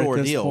whatever weird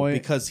at this ordeal point.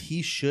 because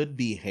he should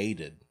be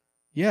hated.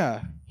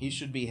 Yeah. He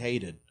should be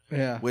hated.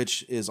 Yeah.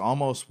 Which is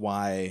almost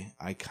why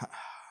I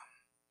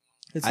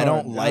Hard.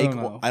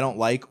 I don't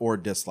like or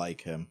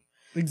dislike him.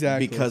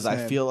 Exactly. Because same.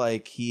 I feel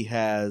like he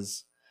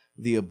has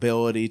the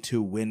ability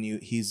to win you.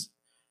 He's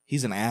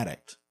an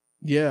addict.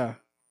 Yeah.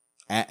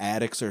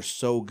 Addicts are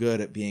so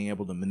good at being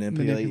able to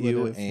manipulate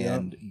you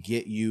and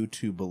get you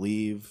to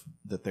believe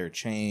that they're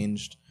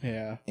changed.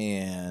 Yeah.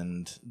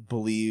 And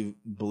believe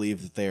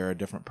that they are a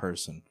different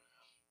person.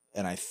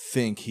 And I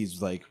think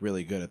he's like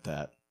really good at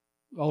that.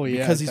 Oh yeah.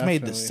 Because he's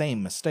made the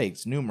same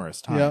mistakes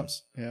numerous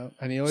times. Yeah.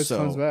 And he always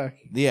comes back.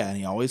 Yeah, and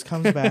he always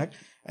comes back.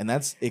 And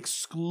that's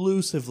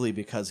exclusively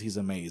because he's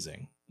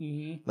amazing.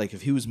 Mm-hmm. Like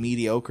if he was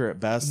mediocre at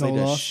best, no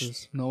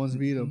losses. No one's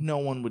beat him. No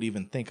one would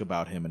even think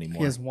about him anymore.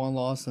 He has one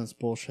loss and it's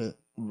bullshit.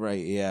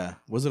 Right, yeah.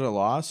 Was it a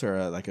loss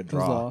or like a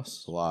draw? It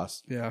was a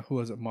loss. Yeah, who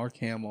was it? Mark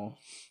Hamill.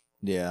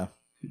 Yeah.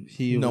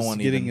 He was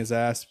getting his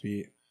ass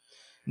beat.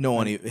 No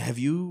one. Have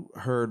you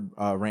heard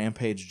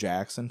Rampage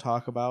Jackson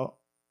talk about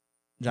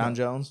John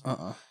Jones?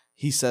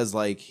 He says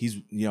like he's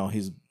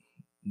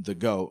the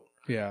GOAT.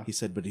 Yeah. He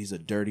said, but he's a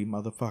dirty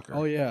motherfucker.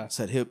 Oh yeah.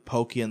 Said he'll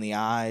poke you in the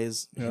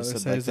eyes. Yeah, he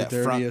said like that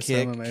front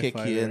kick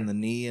you in the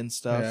knee and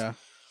stuff.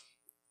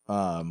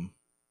 Yeah.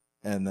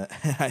 And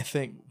I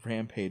think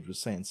Rampage was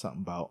saying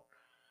something about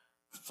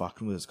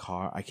fucking with his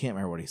car. I can't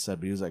remember what he said,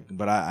 but he was like,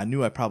 but I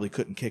knew I probably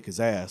couldn't kick his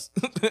ass.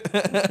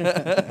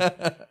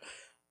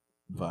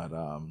 But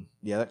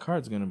yeah, that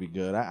card's gonna be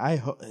good.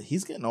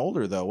 He's getting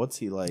older though. What's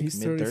he like? He's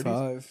mid-30s?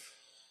 35.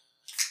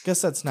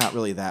 Guess that's not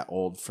really that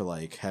old for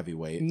like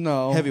heavyweight.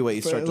 No, heavyweight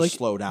you start to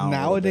slow down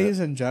nowadays.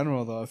 In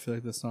general, though, I feel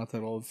like that's not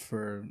that old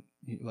for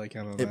like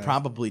MMA. It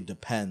probably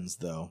depends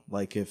though.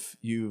 Like if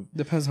you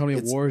depends how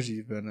many wars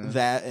you've been in.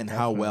 That and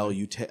how well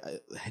you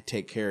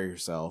take care of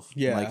yourself.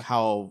 Yeah, like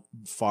how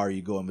far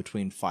you go in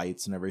between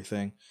fights and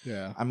everything.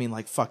 Yeah, I mean,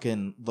 like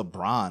fucking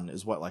LeBron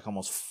is what like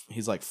almost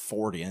he's like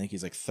 40. I think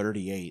he's like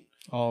 38.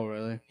 Oh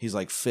really? He's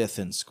like 5th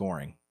in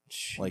scoring.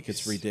 Jeez. Like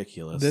it's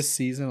ridiculous. This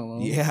season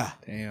alone. Yeah.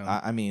 Damn.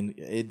 I mean,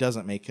 it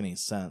doesn't make any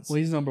sense. Well,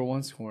 he's number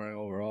 1 scoring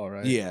overall,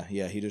 right? Yeah.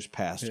 He just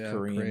passed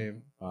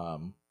Kareem.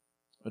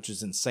 Which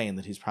is insane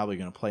that he's probably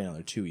going to play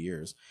another 2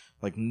 years.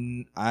 Like,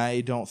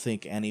 I don't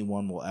think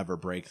anyone will ever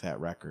break that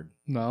record.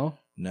 No?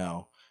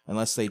 No.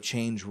 Unless they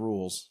change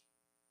rules.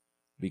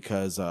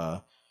 Because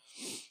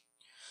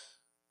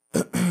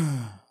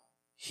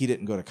he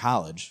didn't go to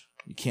college.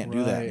 You can't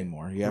do that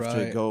anymore. You have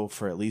to go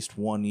for at least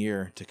 1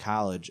 year to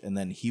college. And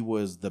then he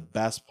was the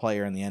best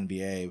player in the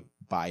NBA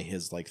by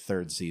his, like,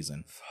 3rd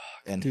season. Fuck,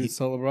 and dude,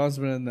 so LeBron's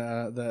been in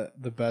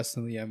the best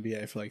in the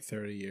NBA for, like,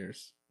 30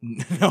 years.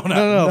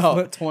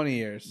 No. 20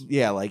 years.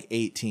 Yeah, like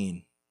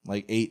 18.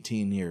 Like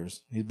 18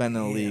 years. He's been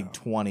in the league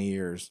 20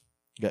 years.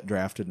 Got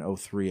drafted in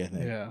 2003, I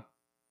think. Yeah.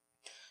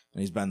 And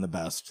he's been the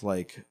best,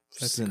 like,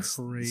 since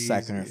crazy.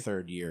 2nd or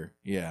 3rd year.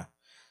 Yeah.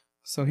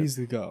 So he's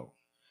the GOAT.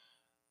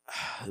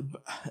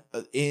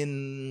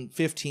 In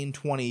 15,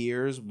 20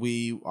 years,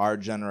 our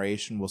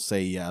generation will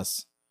say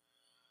yes.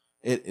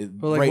 But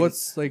like,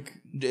 what's like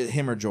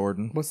him or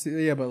Jordan? What's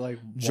but like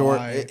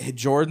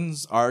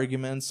Jordan's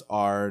arguments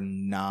are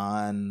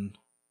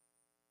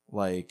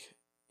like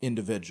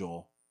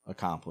individual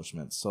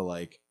accomplishments. So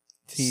like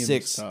team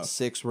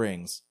 6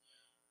 rings,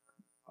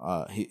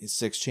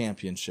 6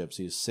 championships.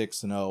 He's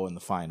 6-0 in the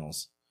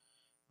finals,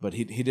 but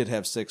he did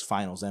have 6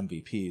 finals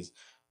MVPs.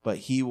 But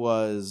he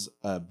was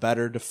a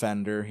better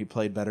defender. He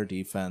played better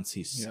defense.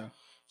 He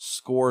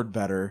scored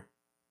better.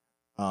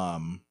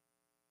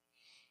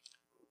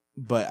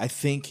 But I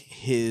think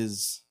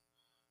his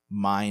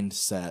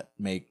mindset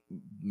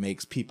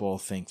makes people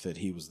think that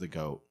he was the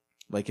GOAT.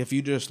 Like if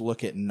you just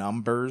look at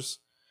numbers,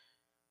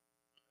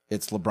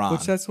 it's LeBron.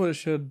 Which that's what it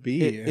should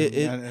be.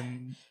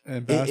 In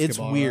basketball, it's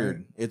weird.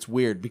 Right? It's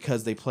weird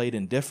because they played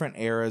in different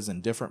eras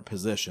and different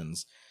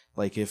positions.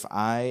 Like if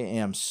I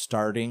am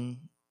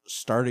starting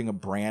a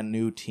brand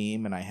new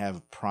team and I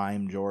have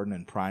prime Jordan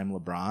and prime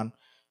LeBron,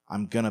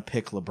 I'm going to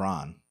pick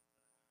LeBron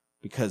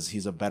because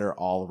he's a better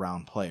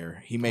all-around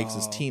player. He makes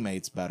his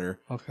teammates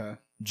better. Okay.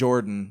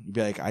 Jordan, you'd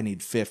be like, I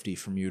need 50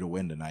 from you to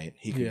win tonight.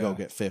 He could go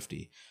get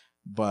 50.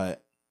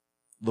 But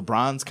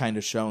LeBron's kind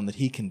of shown that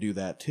he can do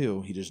that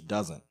too. He just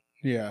doesn't.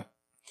 Yeah.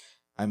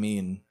 I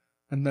mean...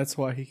 And that's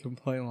why he can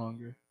play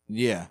longer.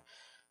 Yeah.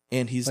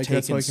 And he's like, taken...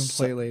 That's why he can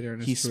play later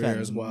in his career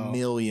as well. He spends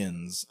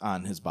millions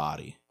on his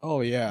body.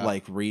 Oh, yeah.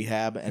 Like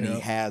rehab, and he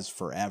has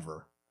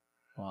forever.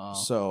 Wow.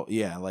 So,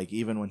 yeah, like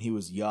even when he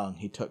was young,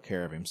 he took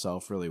care of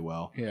himself really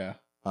well. Yeah.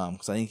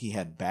 Because I think he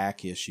had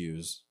back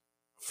issues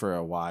for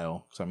a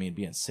while. So, I mean,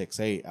 being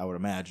 6'8", I would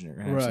imagine you're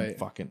going to have some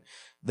fucking...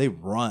 They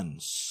run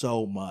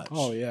so much.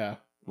 Oh, yeah.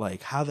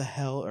 Like, how the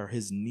hell are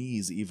his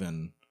knees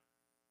even...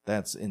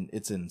 It's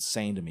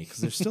insane to me because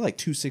they're still like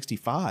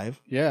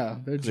 265. Yeah,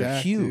 they're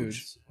jacked, huge.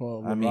 Dudes.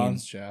 Well,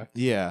 LeBron's jacked.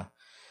 Yeah,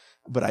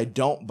 but I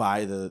don't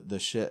buy the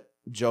shit.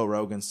 Joe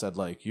Rogan said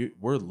like,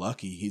 we're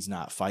lucky he's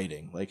not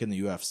fighting. Like in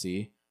the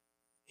UFC,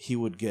 he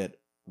would get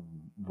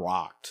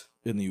rocked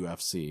in the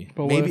UFC.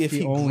 But maybe if he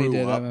he only grew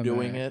did up MMA?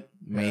 doing it,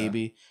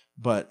 maybe.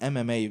 But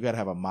MMA, you got to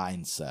have a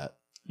mindset.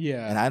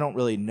 Yeah. And I don't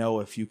really know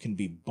if you can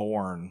be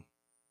born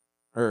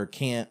or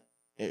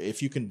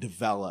if you can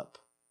develop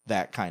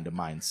that kind of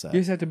mindset. You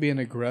just have to be an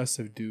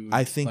aggressive dude.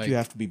 I think you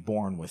have to be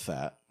born with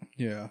that.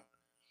 Yeah.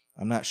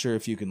 I'm not sure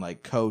if you can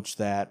like coach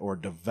that or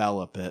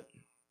develop it.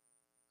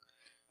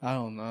 I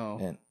don't know.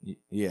 And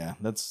yeah,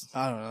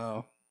 I don't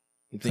know.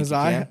 You think you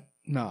can?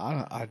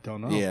 I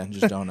don't know. Yeah,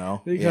 just don't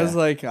know. Because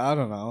like I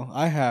don't know.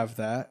 I have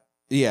that.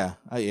 Yeah.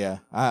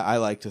 I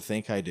like to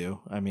think I do.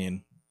 I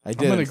mean, I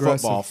did I'm an in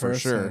football aggressive for person.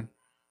 sure.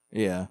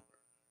 Yeah.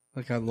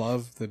 Like I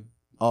love the.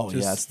 Oh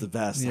Just- yeah, it's the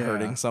best. yeah.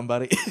 Hurting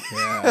somebody.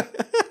 Yeah.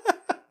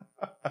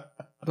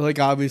 But like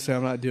obviously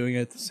I'm not doing it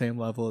at the same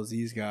level as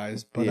these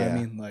guys. But I Yeah.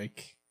 mean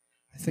like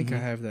I think I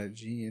have that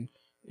gene.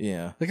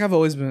 Yeah. Like I've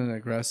always been an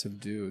aggressive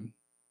dude.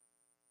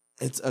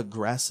 It's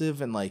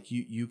aggressive and like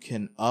you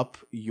can up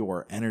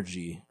your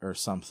energy or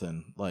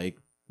something. Like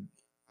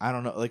I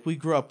don't know. Like we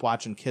grew up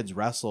watching kids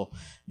wrestle.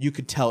 You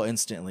could tell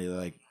instantly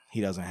like he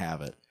doesn't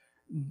have it.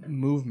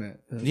 Movement.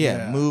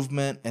 Yeah.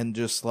 Movement and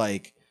just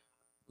like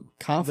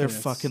Confidence.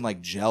 they're fucking like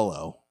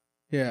jello.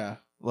 Yeah.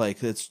 Like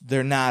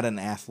they're not an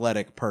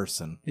athletic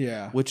person.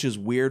 Yeah. Which is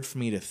weird for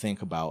me to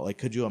think about. Like,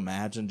 could you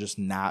imagine just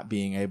not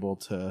being able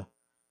to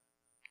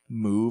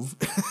move?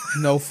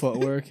 No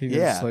footwork.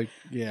 Yeah. Just like,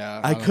 yeah.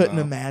 I don't couldn't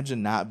know.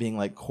 imagine not being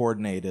like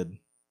coordinated.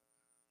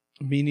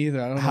 Me neither.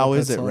 I don't know. How what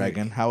is it, that's like.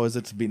 Reagan? How is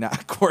it to be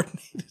not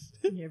coordinated?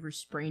 You ever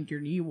sprained your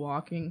knee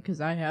walking?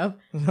 Because I have.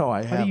 No,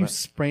 I How haven't. do you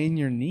sprain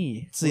your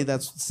knee? See,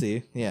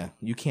 yeah.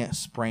 You can't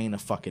sprain a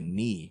fucking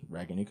knee,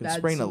 Reagan. You can That's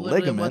sprain a literally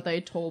ligament. what they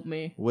told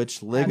me. Which at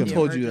the ligament?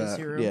 told you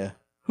emergency that? room. Yeah.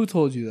 Who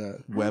told you that?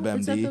 It's at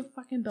WebMD. the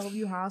fucking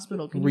Bellevue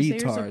Hospital. Can you say you're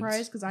Retards.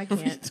 surprised? Because I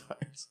can't.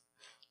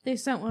 They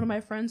sent one of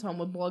my friends home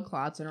with blood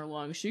clots in her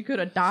lungs. She could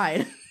have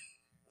died.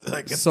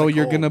 Like, it's So the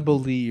you're cold. gonna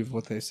believe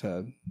what they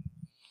said?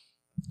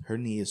 Her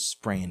knee is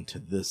sprained to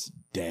this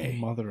day.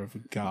 Mother of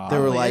God. They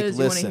were Probably like, is.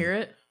 You want listen, to hear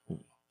it?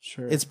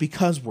 Sure. It's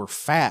because we're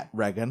fat,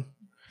 Reagan.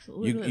 It's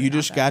literally You not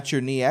just that. got your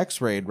knee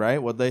x-rayed,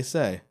 right? What'd they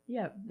say?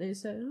 Yeah, they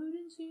said, oh, I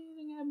didn't see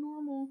anything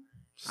abnormal.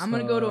 I'm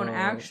going to go to an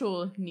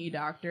actual knee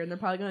doctor, and they're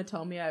probably going to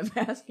tell me I have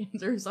ass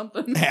cancer or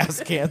something.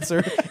 Ass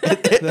cancer.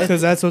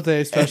 because that's what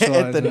they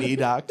specialize At the in. knee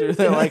doctor.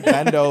 They're like,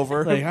 bend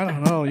over. Like I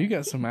don't know. You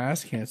got some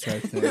ass cancer. I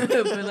think. Bend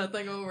that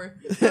thing over.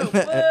 Whoa,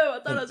 I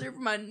thought I was here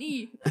for my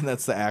knee. And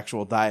that's the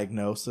actual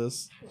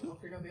diagnosis.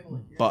 You're gonna be able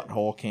to hear it.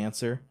 Butthole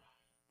cancer.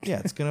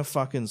 Yeah, it's gonna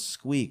fucking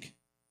squeak.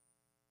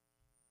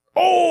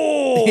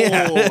 Oh,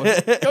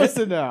 Yeah. go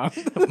sit down.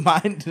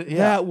 Mine, yeah.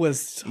 That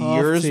was tough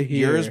yours, to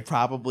hear. yours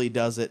probably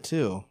does it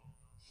too.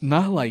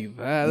 Not like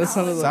that. That No,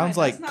 sounded it's like Sounds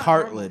not- like that's not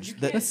cartilage. normal. You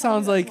That- can't that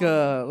sounds tell me like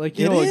that's like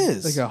you It know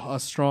is. like a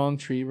strong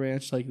tree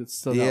branch like it's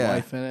still got Yeah.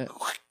 life in it.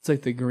 It's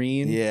like the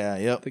green. Yeah,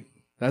 yep.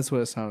 That's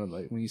what it sounded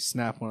like when you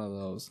snap one of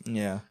those.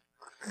 Yeah.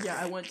 Yeah,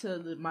 I went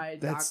to my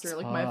That's doctor,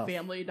 like my tough.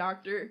 family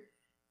doctor,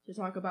 to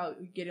talk about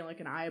getting like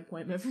an eye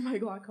appointment for my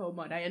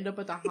glaucoma. And I end up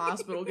at the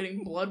hospital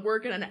getting blood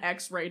work and an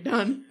X-ray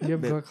done. You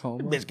have Bit-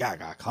 glaucoma? Bitch got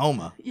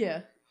glaucoma.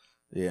 Yeah,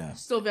 Yeah.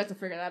 still have to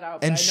figure that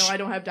out. But And I know I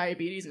don't have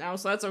diabetes now,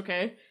 so that's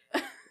okay.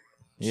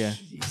 Yeah.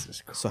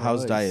 Jesus Christ. So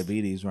how's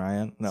diabetes,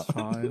 Ryan? No. It's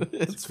fine.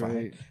 It's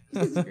great.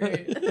 It's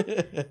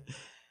great.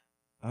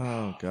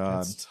 Oh God.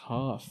 That's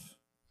tough.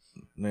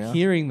 Yeah.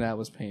 Hearing that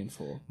was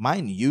painful.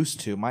 Mine used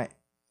to.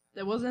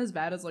 It wasn't as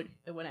bad as like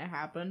when it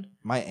happened.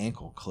 My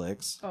ankle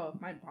clicks. Oh,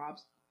 mine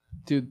pops.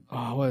 Dude,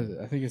 what is it?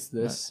 I think it's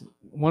this.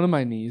 One of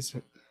my knees,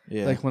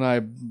 Yeah. like when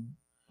I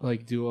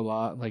like do a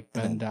lot, like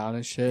bend down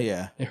and shit.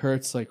 Yeah. It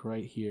hurts like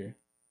right here.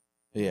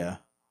 Yeah.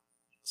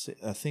 See,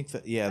 I think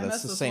that I that's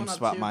messed the this same one up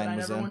spot too, mine but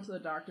was I never in. went to the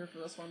doctor for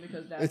this one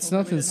because Dad It's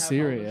told me we nothing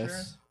didn't have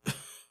health serious.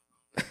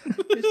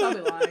 insurance. He's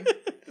probably lying.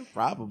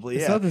 Probably,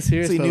 It's yeah. nothing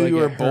serious. So you but, knew like, you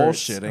were it hurts.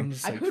 bullshitting. I'm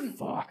just I like, couldn't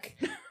fuck.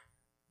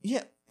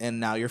 Yeah. And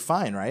now you're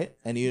fine, right?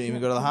 And you didn't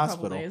even go to the A couple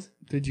hospital. days.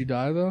 Did you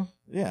die though?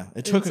 Yeah.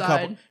 It took a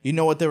couple. Inside. You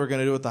know what they were going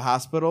to do at the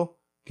hospital?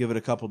 Give it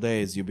a couple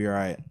days. You'll be all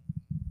right.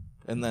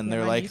 And then Yeah,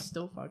 they're my like, knee's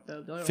still fucked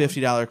up. The other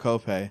one- $50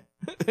 copay.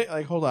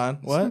 Like, hold on.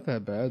 It's What? not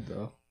that bad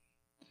though.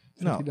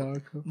 No.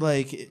 $50 co-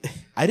 Like,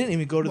 I didn't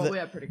even go to Well, we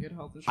the. have pretty good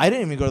health insurance. I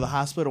didn't even go to the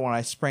hospital when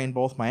I sprained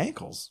both my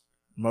ankles.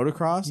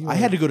 Motocross. You I are-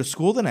 had to go to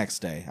school the next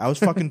day. I was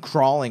fucking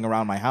crawling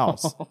around my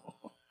house,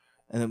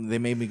 and then they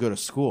made me go to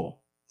school.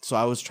 So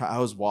I was I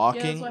was Yeah,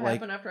 walking that's what like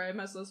happened after I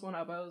messed this one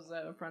up. I was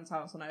at a friend's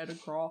house and I had to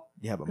crawl.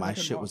 yeah, but 'Cause I my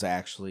couldn't shit walk. was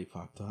actually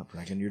fucked up.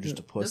 Reckon you're just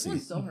a This pussy. one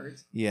still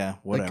hurts. Yeah,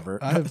 Like,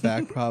 whatever. I have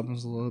back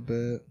problems a little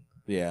bit.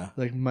 Yeah,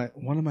 Like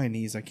one of my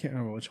knees, I can't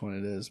remember which one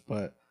it is,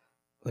 but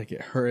like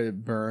it hurt,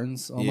 it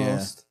burns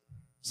almost.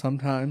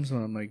 Sometimes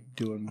when I'm like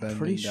doing bending I'm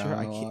pretty down sure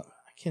I a can't. lot.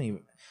 I can't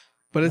even.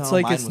 But it's No,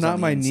 like mine it's was not on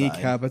the my inside.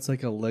 kneecap, it's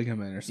like a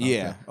ligament or something.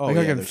 Yeah. Oh like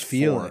yeah. I can there's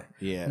feel 4. it.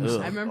 Yeah. There's-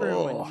 ugh. I remember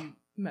Oh. when you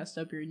messed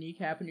up your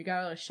kneecap and you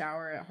got out of the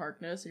shower at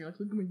Harkness and you're like,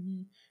 look at my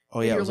knee. Oh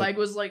And yeah. It your was leg like,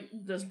 was like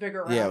this big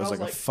around. yeah. It was I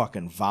like a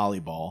fucking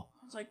volleyball.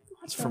 I was like,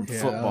 what It's the from fuck?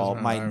 Yeah, that was football.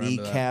 when My I remember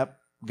that. kneecap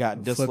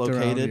got Flipped around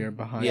dislocated. here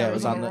behind Yeah, Yeah, it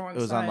was on the. wrong It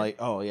was on side. like.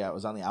 Oh yeah, it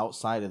was on the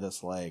outside of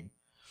this leg.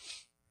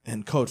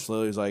 And Coach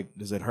literally was like,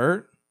 "Does it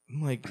hurt?"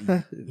 I'm like,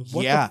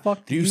 What "Yeah." the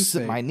fuck do you s-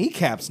 think? my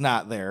kneecap's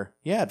not there.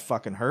 Yeah, it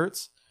fucking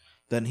hurts.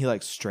 Then he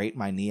like straightened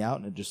my knee out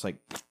and it just like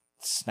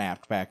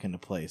snapped back into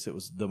place. It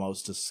was the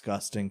most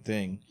disgusting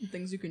thing.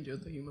 Things you can do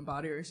with the human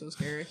body are so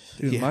scary.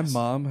 Dude, Yes. my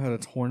mom had a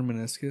torn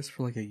meniscus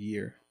for like a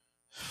year.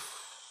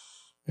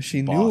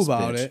 She Boss knew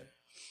about bitch. it.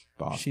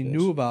 Boss She bitch.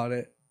 knew about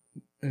it,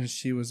 and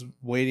she was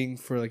waiting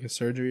for like a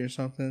surgery or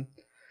something.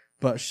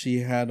 But she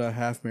had a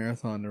half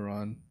marathon to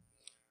run,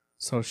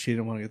 so she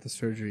didn't want to get the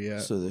surgery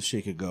yet. So that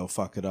she could go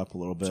fuck it up a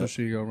little bit. So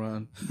she could go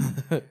run,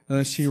 and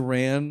then she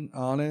ran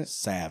on it.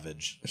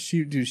 Savage.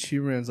 She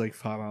runs like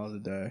 5 miles a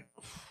day.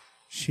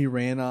 She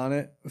ran on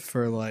it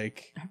for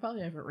like. I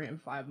probably haven't ran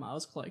 5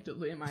 miles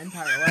collectively in my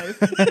entire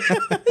life.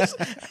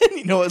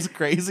 You know what's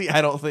crazy?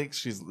 I don't think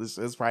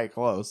it's probably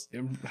close.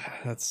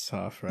 That's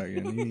tough,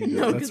 Reagan. You need to,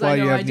 No, that's because why I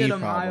you know have I knee did a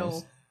problems.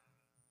 mile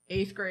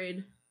 8th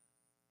grade,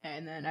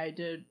 and then I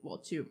did,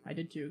 2. I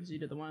did 2 because you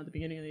did the one at the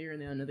beginning of the year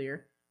and the end of the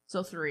year.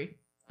 So 3.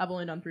 I've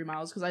only done 3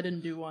 miles because I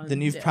didn't do one.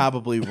 Then you've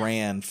probably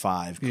ran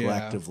 5 Yeah,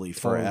 collectively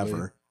probably.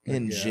 forever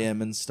in Yeah.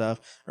 gym and stuff.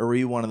 Or were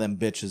you one of them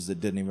bitches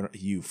that didn't even?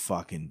 You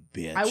fucking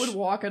bitch. I would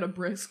walk at a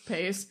brisk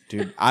pace.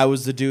 Dude, I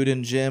was the dude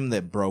in gym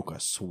that broke a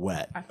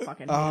sweat. I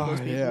fucking hate Oh, those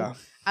people. yeah.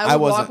 I I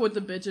would walk wasn't- with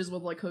the bitches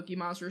with like Cookie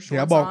Monster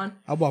shorts Yeah, on.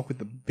 I walk with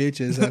the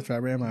bitches after I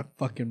ran my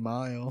fucking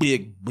mile.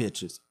 Big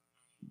bitches.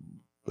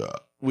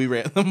 We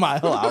ran the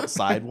mile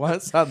outside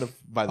once by the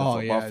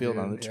football yeah, field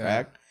dude, on the yeah.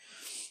 track.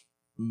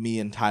 Me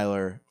and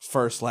Tyler,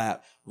 first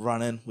lap,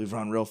 running. We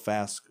run real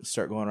fast,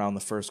 start going around the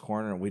first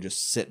corner, and we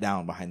just sit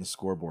down behind the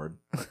scoreboard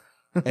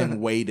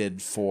and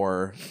waited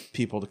for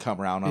people to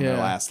come around on their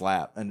Yeah. last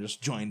lap and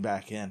just join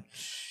back in.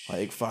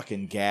 Like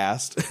fucking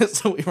gassed.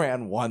 So we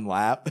ran 1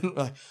 lap and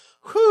we're like,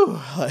 whew,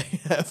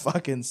 like that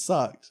fucking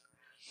sucked.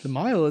 The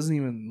mile isn't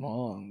even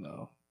long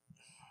though.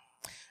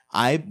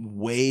 I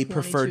way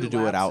preferred to 22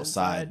 do it laps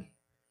outside. inside.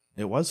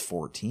 It was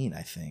 14,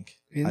 I think.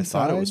 I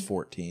thought it was Inside?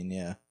 14,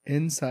 yeah.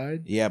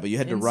 Inside. Yeah, but you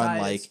had to Inside run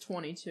it's like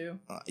 22.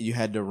 you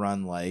had to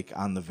run like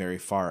on the very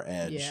far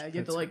edge. Yeah, you have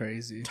That's to like.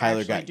 crazy. Tyler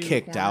actually got do the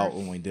kicked out corners.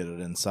 when we did it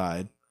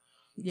inside.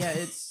 Yeah,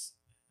 it's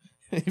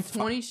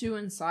 22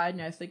 inside,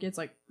 and I think it's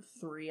like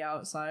 3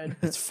 outside.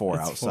 It's 4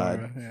 It's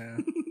outside. yeah.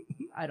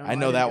 I don't. I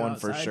know didn't that go one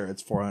for outside. sure.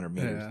 It's 400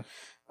 meters.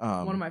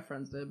 Yeah. One of my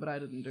friends did, but I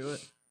didn't do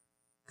it.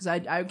 Because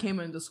I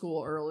came into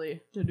school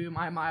early to do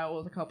my mile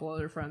with a couple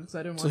other friends because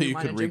I didn't So want to do you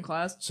mine could in gym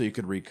class. So you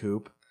could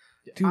recoup.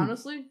 Dude,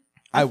 Honestly,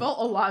 I felt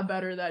a lot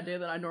better that day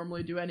than I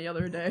normally do any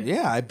other day.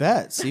 Yeah, I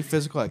bet. See,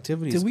 physical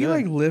activity Did is we good.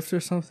 like lift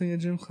or something in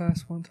gym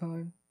class one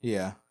time?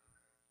 Yeah.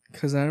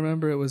 Because I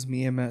remember it was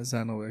me and Matt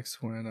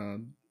Zanowicz went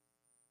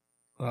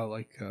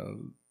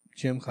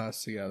gym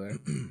class together,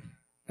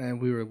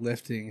 and we were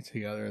lifting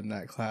together in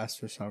that class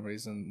for some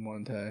reason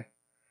one day.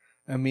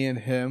 And me and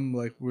him,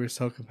 like, we were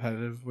so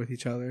competitive with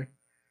each other.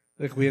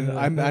 Like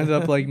I ended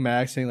up like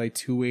maxing like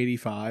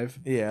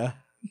 285, Yeah.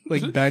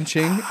 like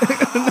benching.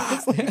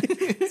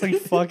 It's like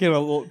fucking a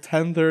little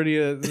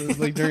 10:30,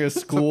 like during a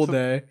school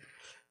day.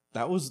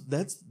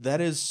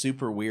 That is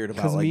super weird about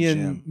Because like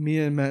gym. me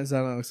and Matt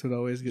Zanowicz would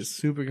always get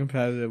super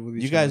competitive with each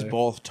other. You guys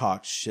both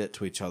talk shit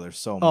to each other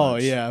so much. Oh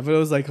yeah, but it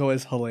was like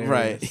always hilarious.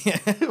 Right. Yeah.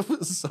 It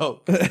was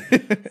so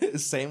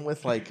same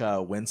with like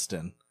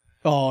Winston.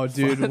 Oh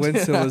dude,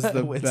 Winston was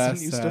the Winston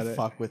best used at to it.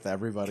 fuck with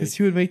everybody. Because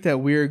he would make that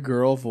weird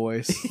girl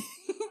voice.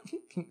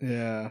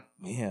 Yeah,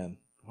 Man,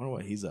 I wonder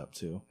what he's up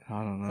to.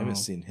 I don't know. I haven't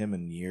seen him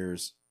in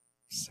years.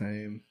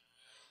 Same.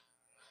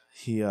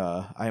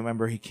 I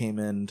remember he came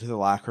into the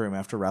locker room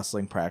after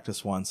wrestling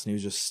practice once, and he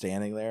was just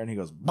standing there, and he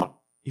goes, "Bah!"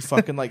 He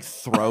fucking like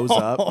throws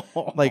up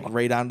like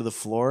right onto the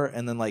floor,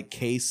 and then like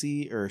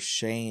Casey or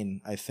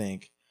Shane, I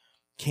think,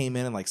 came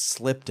in and like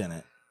slipped in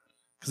it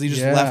because he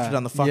just left it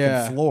on the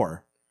fucking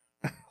floor.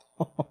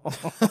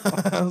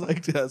 I was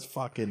like, that's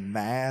fucking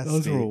nasty.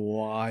 Those were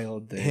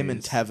wild days. Him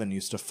and Tevin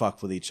used to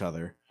fuck with each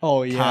other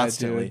Oh yeah,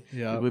 constantly. dude.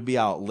 Yeah. We would be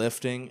out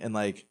lifting, and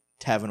like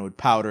Tevin would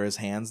powder his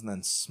hands and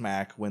then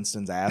smack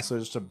Winston's ass. So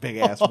just a big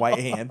ass white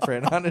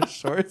handprint on his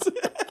shorts.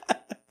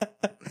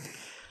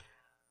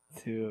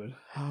 Dude,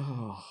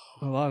 Oh,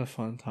 a lot of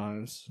fun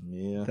times.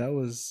 yeah. That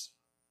was,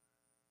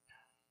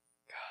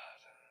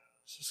 God,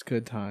 it's just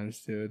good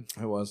times, dude.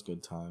 It was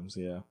good times,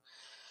 yeah.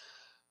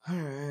 All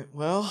right,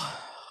 well,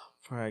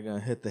 probably gonna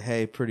hit the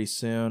hay pretty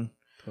soon.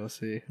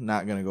 Pussy.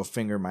 Not gonna go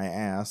finger my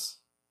ass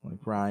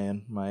like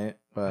Ryan might,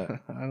 but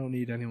I don't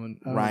need anyone.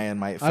 Ryan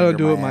might. I don't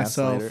finger do my it ass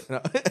myself.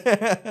 later.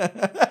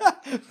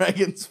 No.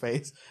 Reagan's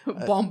face.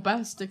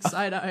 Bombastic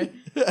side eye.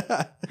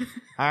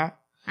 Huh?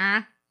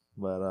 Huh?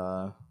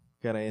 But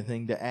got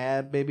anything to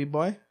add, baby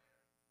boy?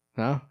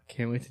 No,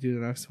 can't wait to do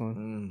the next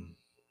one.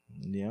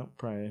 Yeah,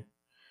 probably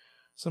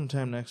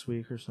sometime next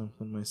week or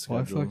something. My Well,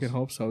 I schedule. fucking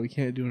hope so. We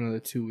can't do another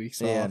 2 weeks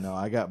Yeah, off. no,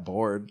 I got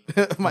bored.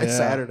 My Yeah.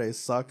 Saturday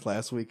sucked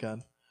last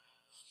weekend.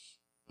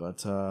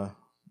 But all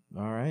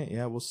right,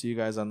 yeah, we'll see you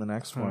guys on the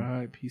next All one.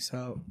 right, peace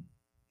out.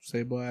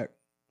 Stay black.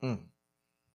 Mm.